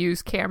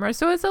single-use camera,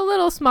 so it's a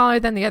little smaller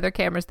than the other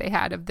cameras they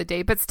had of the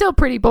day, but still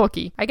pretty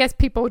bulky. I guess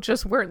people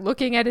just weren't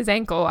looking at his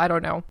ankle. I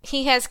don't know.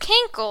 He has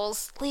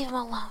cankles. Leave him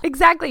alone.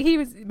 Exactly.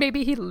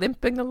 He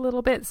limping a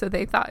little bit, so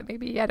they thought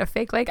maybe he had a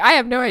fake leg. I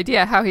have no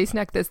idea how he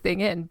snuck this thing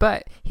in,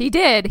 but he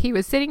did. He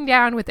was sitting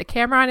down with the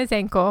camera on his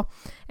ankle,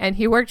 and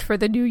he worked for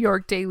the New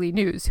York Daily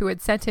News, who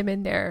had sent him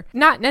in there,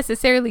 not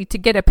necessarily to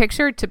get a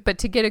picture, but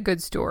to get a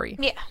good story.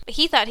 Yeah,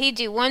 he thought he'd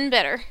do one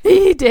better.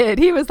 He did.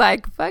 He was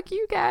like, fuck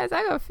you guys,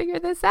 I'm going to figure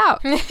this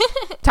out.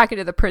 Talking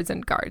to the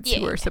prison guards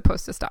who were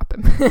supposed to stop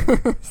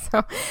him.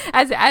 So,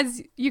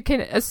 as you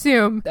can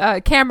assume,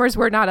 cameras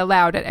were not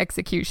allowed at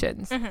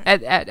executions,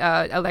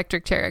 at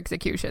electric chair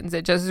executions.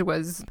 It just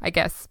was, I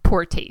guess,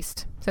 poor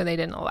taste. So they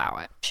didn't allow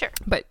it. Sure.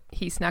 But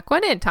he snuck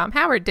one in. Tom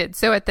Howard did.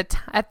 So at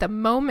the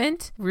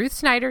moment, Ruth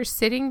Snyder's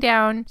sitting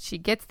down. She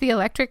gets the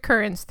electric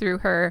currents through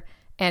her.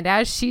 And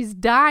as she's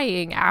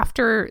dying,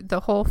 after the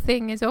whole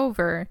thing is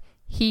over,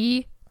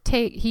 he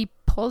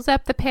pulls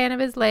up the pan of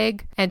his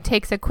leg and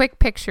takes a quick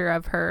picture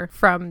of her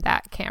from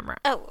that camera.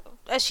 Oh,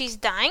 as she's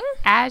dying?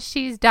 As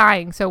she's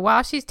dying. So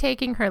while she's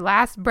taking her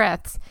last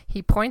breaths,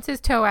 he points his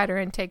toe at her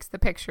and takes the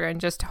picture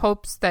and just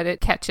hopes that it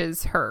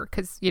catches her.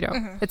 Because,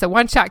 it's a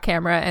one-shot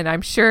camera, and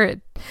I'm sure it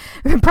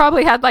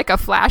probably had like a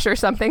flash or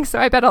something. So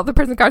I bet all the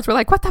prison guards were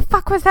like, what the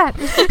fuck was that?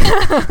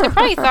 They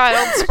probably thought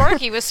old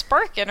Sparky was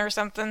sparking or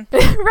something.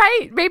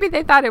 Right. Maybe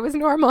they thought it was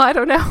normal. I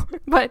don't know.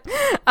 But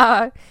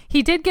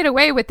he did get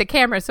away with the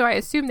camera, so I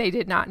assume they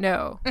did not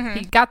know. Mm-hmm.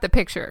 He got the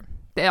picture.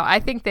 I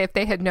think that if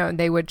they had known,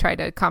 they would try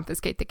to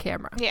confiscate the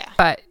camera. Yeah.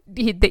 But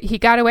he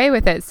got away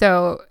with it.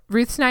 So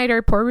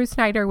poor Ruth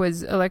Snyder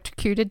was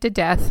electrocuted to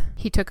death.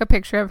 He took a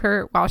picture of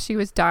her while she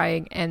was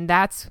dying, and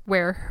that's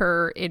where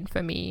her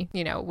infamy,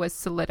 was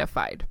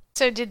solidified.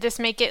 So did this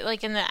make it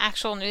like in the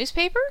actual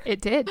newspaper? It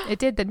did. It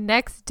did. The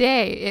next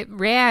day, it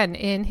ran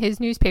in his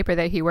newspaper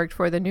that he worked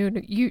for, the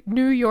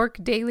New York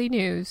Daily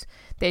News.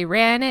 They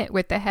ran it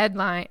with the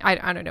headline. I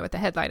don't know what the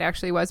headline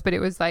actually was, but it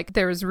was like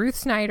there was Ruth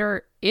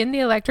Snyder in the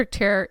electric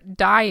chair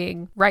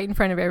dying right in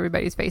front of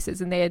everybody's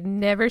faces, and they had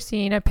never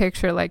seen a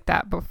picture like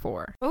that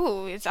before.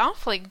 Ooh, it's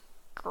awfully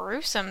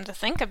gruesome to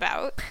think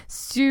about.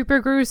 Super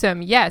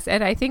gruesome, yes.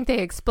 And I think they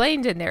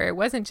explained in there, it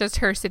wasn't just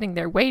her sitting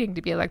there waiting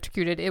to be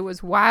electrocuted. It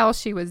was while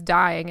she was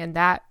dying, and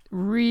that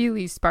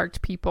really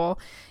sparked people.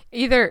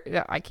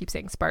 I keep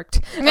saying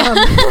sparked.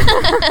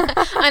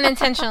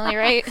 Unintentionally,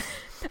 right?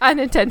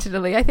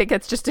 Unintentionally. I think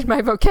it's just in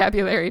my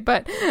vocabulary.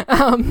 But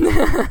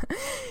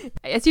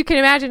as you can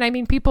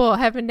imagine, people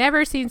have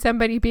never seen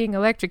somebody being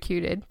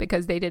electrocuted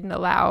because they didn't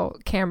allow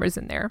cameras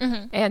in there.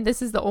 Mm-hmm. And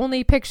this is the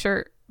only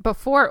picture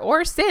before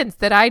or since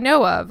that I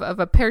know of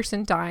a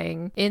person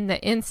dying in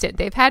the instant.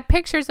 They've had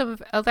pictures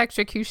of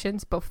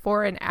electrocutions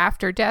before and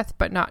after death,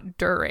 but not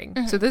during.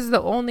 Mm-hmm. So this is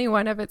the only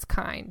one of its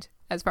kind,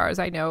 as far as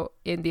I know,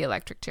 in the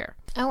electric chair.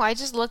 Oh, I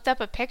just looked up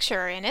a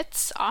picture, and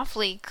it's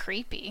awfully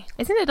creepy.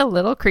 Isn't it a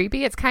little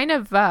creepy? It's kind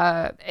of,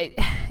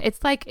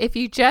 it's like if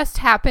you just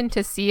happen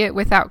to see it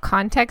without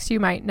context, you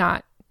might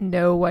not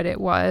know what it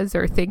was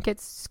or think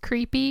it's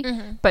creepy.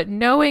 Mm-hmm. But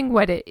knowing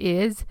what it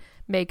is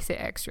makes it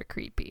extra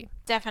creepy.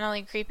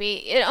 Definitely creepy.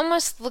 It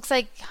almost looks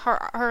like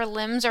her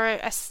limbs are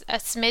a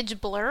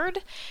smidge blurred.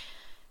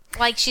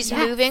 Like she's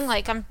moving.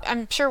 Like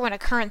I'm sure when a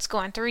current's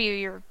going through you,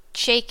 you're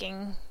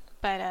shaking.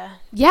 But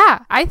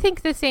yeah, I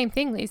think the same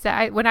thing,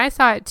 Lisa. When I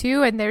saw it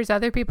too, and there's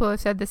other people who have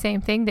said the same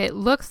thing, that it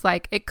looks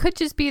like it could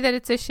just be that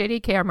it's a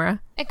shitty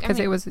camera because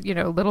it was, you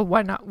know, a little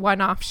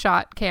one-off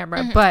shot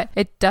camera, but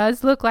it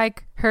does look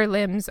like her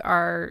limbs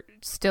are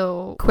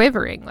still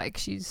quivering, like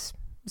she's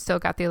still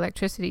got the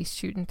electricity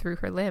shooting through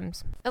her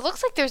limbs. It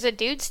looks like there's a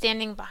dude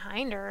standing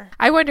behind her.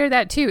 I wonder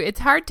that too.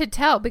 It's hard to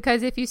tell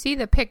because if you see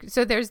the pic,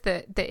 so there's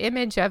the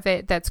image of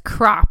it that's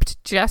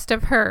cropped just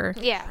of her.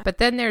 Yeah. But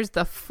then there's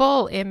the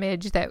full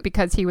image that,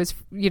 because he was,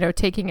 you know,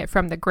 taking it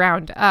from the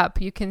ground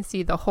up, you can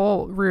see the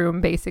whole room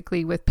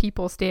basically with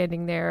people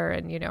standing there,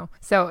 and, you know,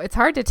 so it's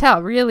hard to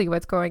tell really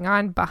what's going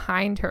on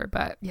behind her.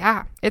 But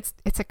yeah, it's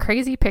a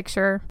crazy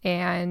picture,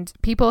 and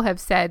people have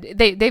said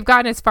they've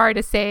gone as far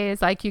to say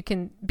is like you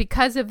can,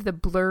 because of the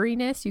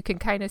blurriness, you can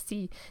kind of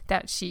see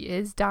that she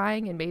is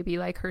dying and maybe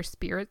like her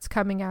spirit's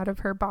coming out of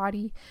her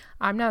body.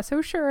 I'm not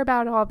so sure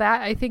about all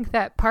that. I think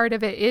that part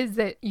of it is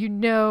that you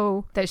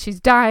know that she's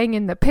dying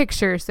in the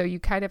picture, so you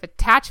kind of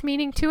attach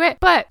meaning to it,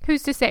 but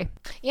who's to say?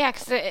 Yeah,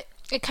 because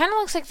it kind of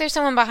looks like there's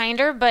someone behind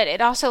her, but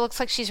it also looks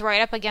like she's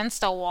right up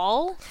against a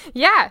wall.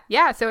 Yeah.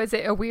 So is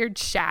it a weird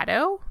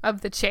shadow of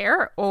the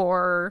chair,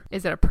 or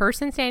is it a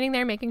person standing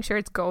there making sure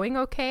it's going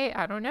okay?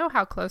 I don't know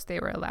how close they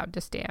were allowed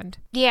to stand.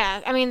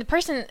 Yeah, I mean,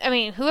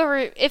 whoever,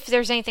 if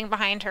there's anything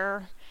behind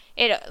her,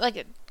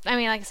 like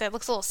I said, it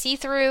looks a little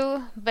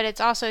see-through, but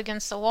it's also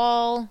against the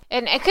wall.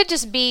 And it could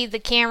just be the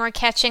camera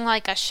catching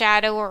like a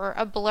shadow or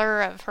a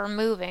blur of her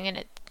moving,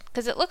 and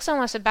because it looks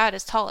almost about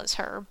as tall as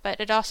her, but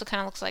it also kind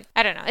of looks like,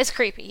 I don't know, it's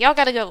creepy. Y'all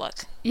gotta go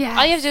look. Yeah.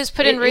 All you have to do is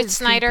put in Ruth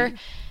Snyder,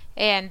 creepy.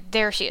 And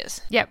there she is.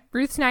 Yep,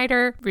 Ruth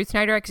Snyder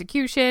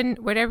execution,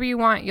 whatever you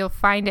want, you'll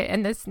find it.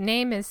 And this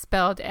name is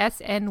spelled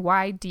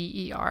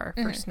Snyder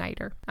for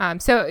Snyder.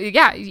 So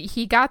yeah,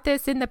 he got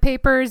this in the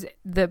papers.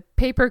 The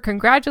paper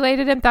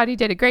congratulated him, thought he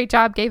did a great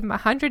job, gave him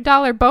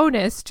 $100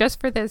 bonus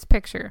just for this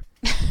picture.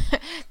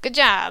 Good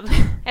job.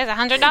 It's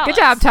 $100. Good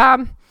job,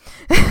 Tom.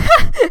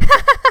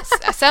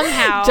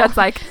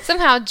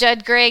 Somehow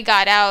Judd Gray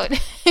got out.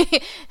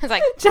 It's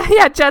like,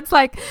 yeah, Judd's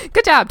like,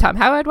 good job, Tom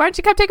Howard, why don't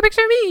you come take a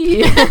picture of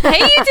me? Hey,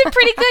 you did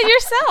pretty good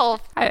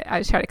yourself. I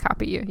was trying to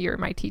copy you. You were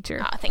my teacher.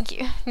 Oh, thank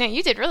you. No,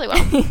 you did really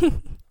well.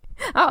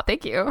 Oh,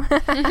 thank you.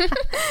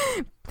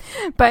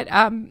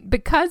 But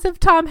because of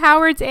Tom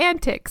Howard's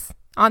antics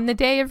on the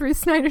day of Ruth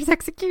Snyder's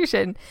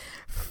execution,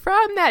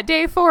 from that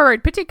day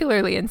forward,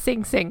 particularly in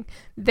Sing Sing,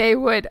 they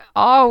would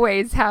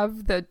always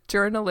have the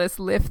journalists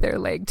lift their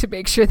leg to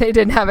make sure they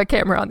didn't have a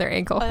camera on their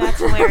ankle. Oh, that's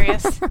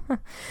hilarious.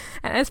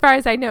 And as far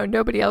as I know,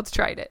 nobody else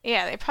tried it.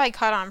 Yeah, they probably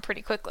caught on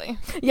pretty quickly.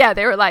 Yeah,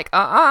 they were like,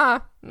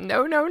 no.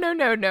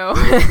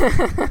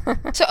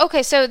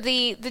 So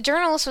the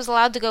journalist was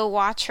allowed to go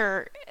watch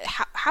her.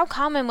 How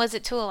common was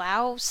it to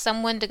allow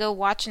someone to go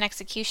watch an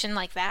execution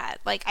like that?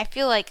 Like, I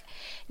feel like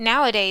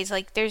nowadays,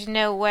 like, there's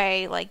no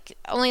way, like,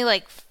 only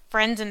like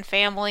friends and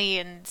family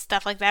and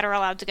stuff like that are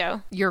allowed to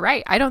go. You're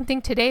right. I don't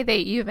think today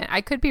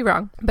I could be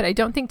wrong, but I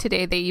don't think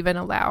today they even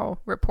allow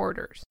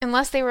reporters.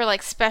 Unless they were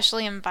like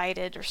specially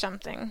invited or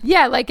something.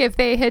 Yeah, like if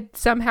they had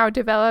somehow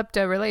developed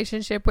a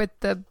relationship with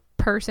the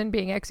person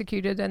being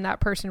executed and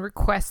that person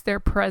requests their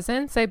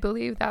presence, I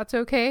believe that's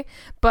okay.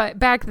 But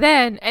back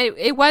then,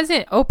 it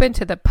wasn't open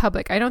to the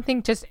public. I don't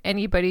think just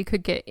anybody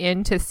could get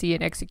in to see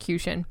an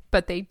execution,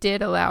 but they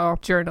did allow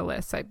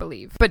journalists, I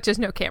believe, but just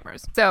no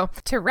cameras. So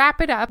to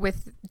wrap it up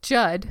with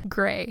Judd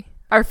Gray,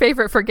 our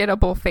favorite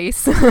forgettable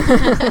face.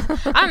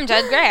 I'm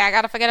Judd Gray. I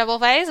got a forgettable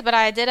face, but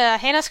I did a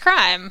heinous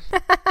crime.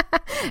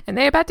 And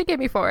they about to get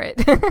me for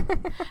it.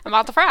 I'm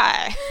about to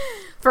fry.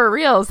 For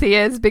reals, he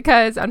is,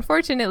 because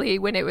unfortunately,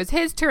 when it was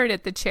his turn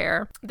at the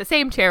chair, the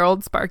same chair,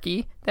 old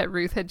Sparky, that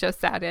Ruth had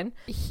just sat in,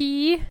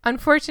 he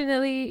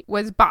unfortunately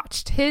was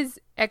botched. His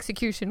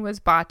execution was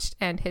botched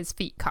and his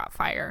feet caught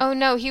fire. Oh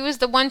no, he was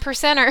the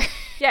 1%er.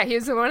 Yeah, he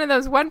was one of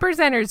those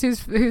 1%ers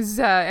whose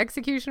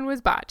execution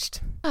was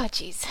botched. Oh,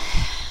 jeez.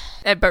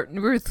 But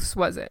Ruth's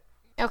wasn't.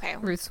 Okay.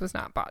 Ruth's was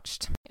not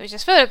botched. It was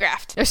just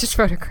photographed. It was just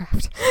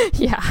photographed.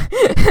 Yeah.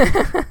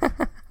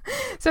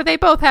 So they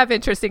both have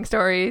interesting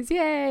stories.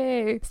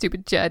 Yay!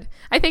 Stupid Judd.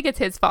 I think it's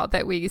his fault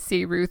that we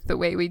see Ruth the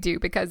way we do,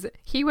 because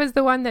he was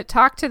the one that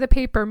talked to the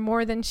paper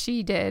more than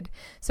she did.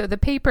 So the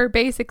paper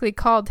basically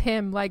called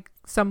him like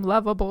some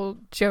lovable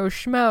Joe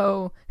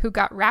Schmo who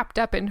got wrapped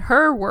up in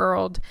her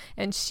world,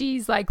 and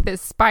she's like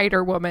this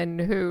Spider Woman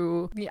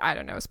who, I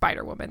don't know,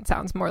 Spider Woman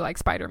sounds more like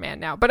Spider-Man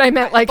now, but I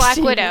meant like Black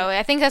Widow.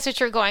 I think that's what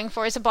you're going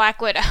for, is a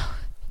Black Widow.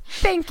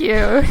 Thank you.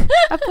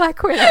 A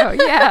Black Widow.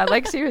 Yeah,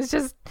 like she was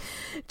just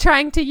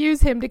trying to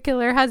use him to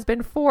kill her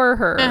husband for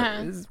her,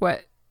 is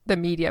what the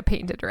media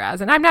painted her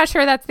as. And I'm not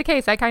sure that's the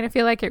case. I kind of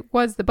feel like it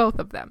was the both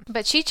of them.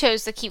 But she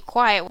chose to keep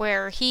quiet,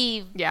 where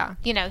he,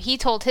 you know, he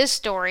told his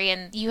story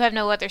and you have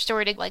no other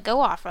story to like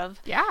go off of.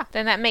 Yeah.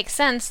 Then that makes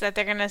sense that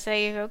they're going to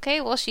say, okay,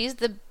 well, she's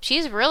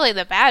really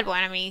the bad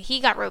one. I mean,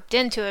 he got roped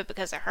into it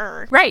because of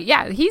her. Right.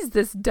 Yeah. He's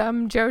this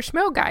dumb Joe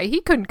Schmo guy.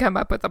 He couldn't come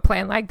up with a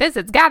plan like this.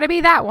 It's got to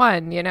be that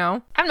one, you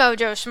know? I'm no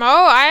Joe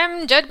Schmo. I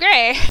am Judd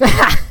Gray.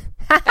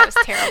 That was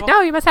terrible. No,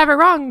 you must have it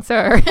wrong,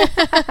 sir.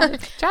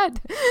 Judd.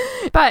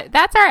 But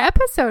that's our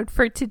episode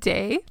for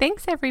today.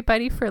 Thanks,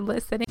 everybody, for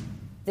listening.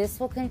 This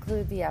will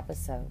conclude the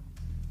episode.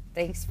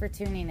 Thanks for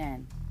tuning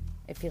in.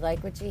 If you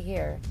like what you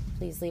hear,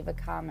 please leave a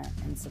comment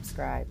and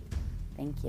subscribe. Thank you.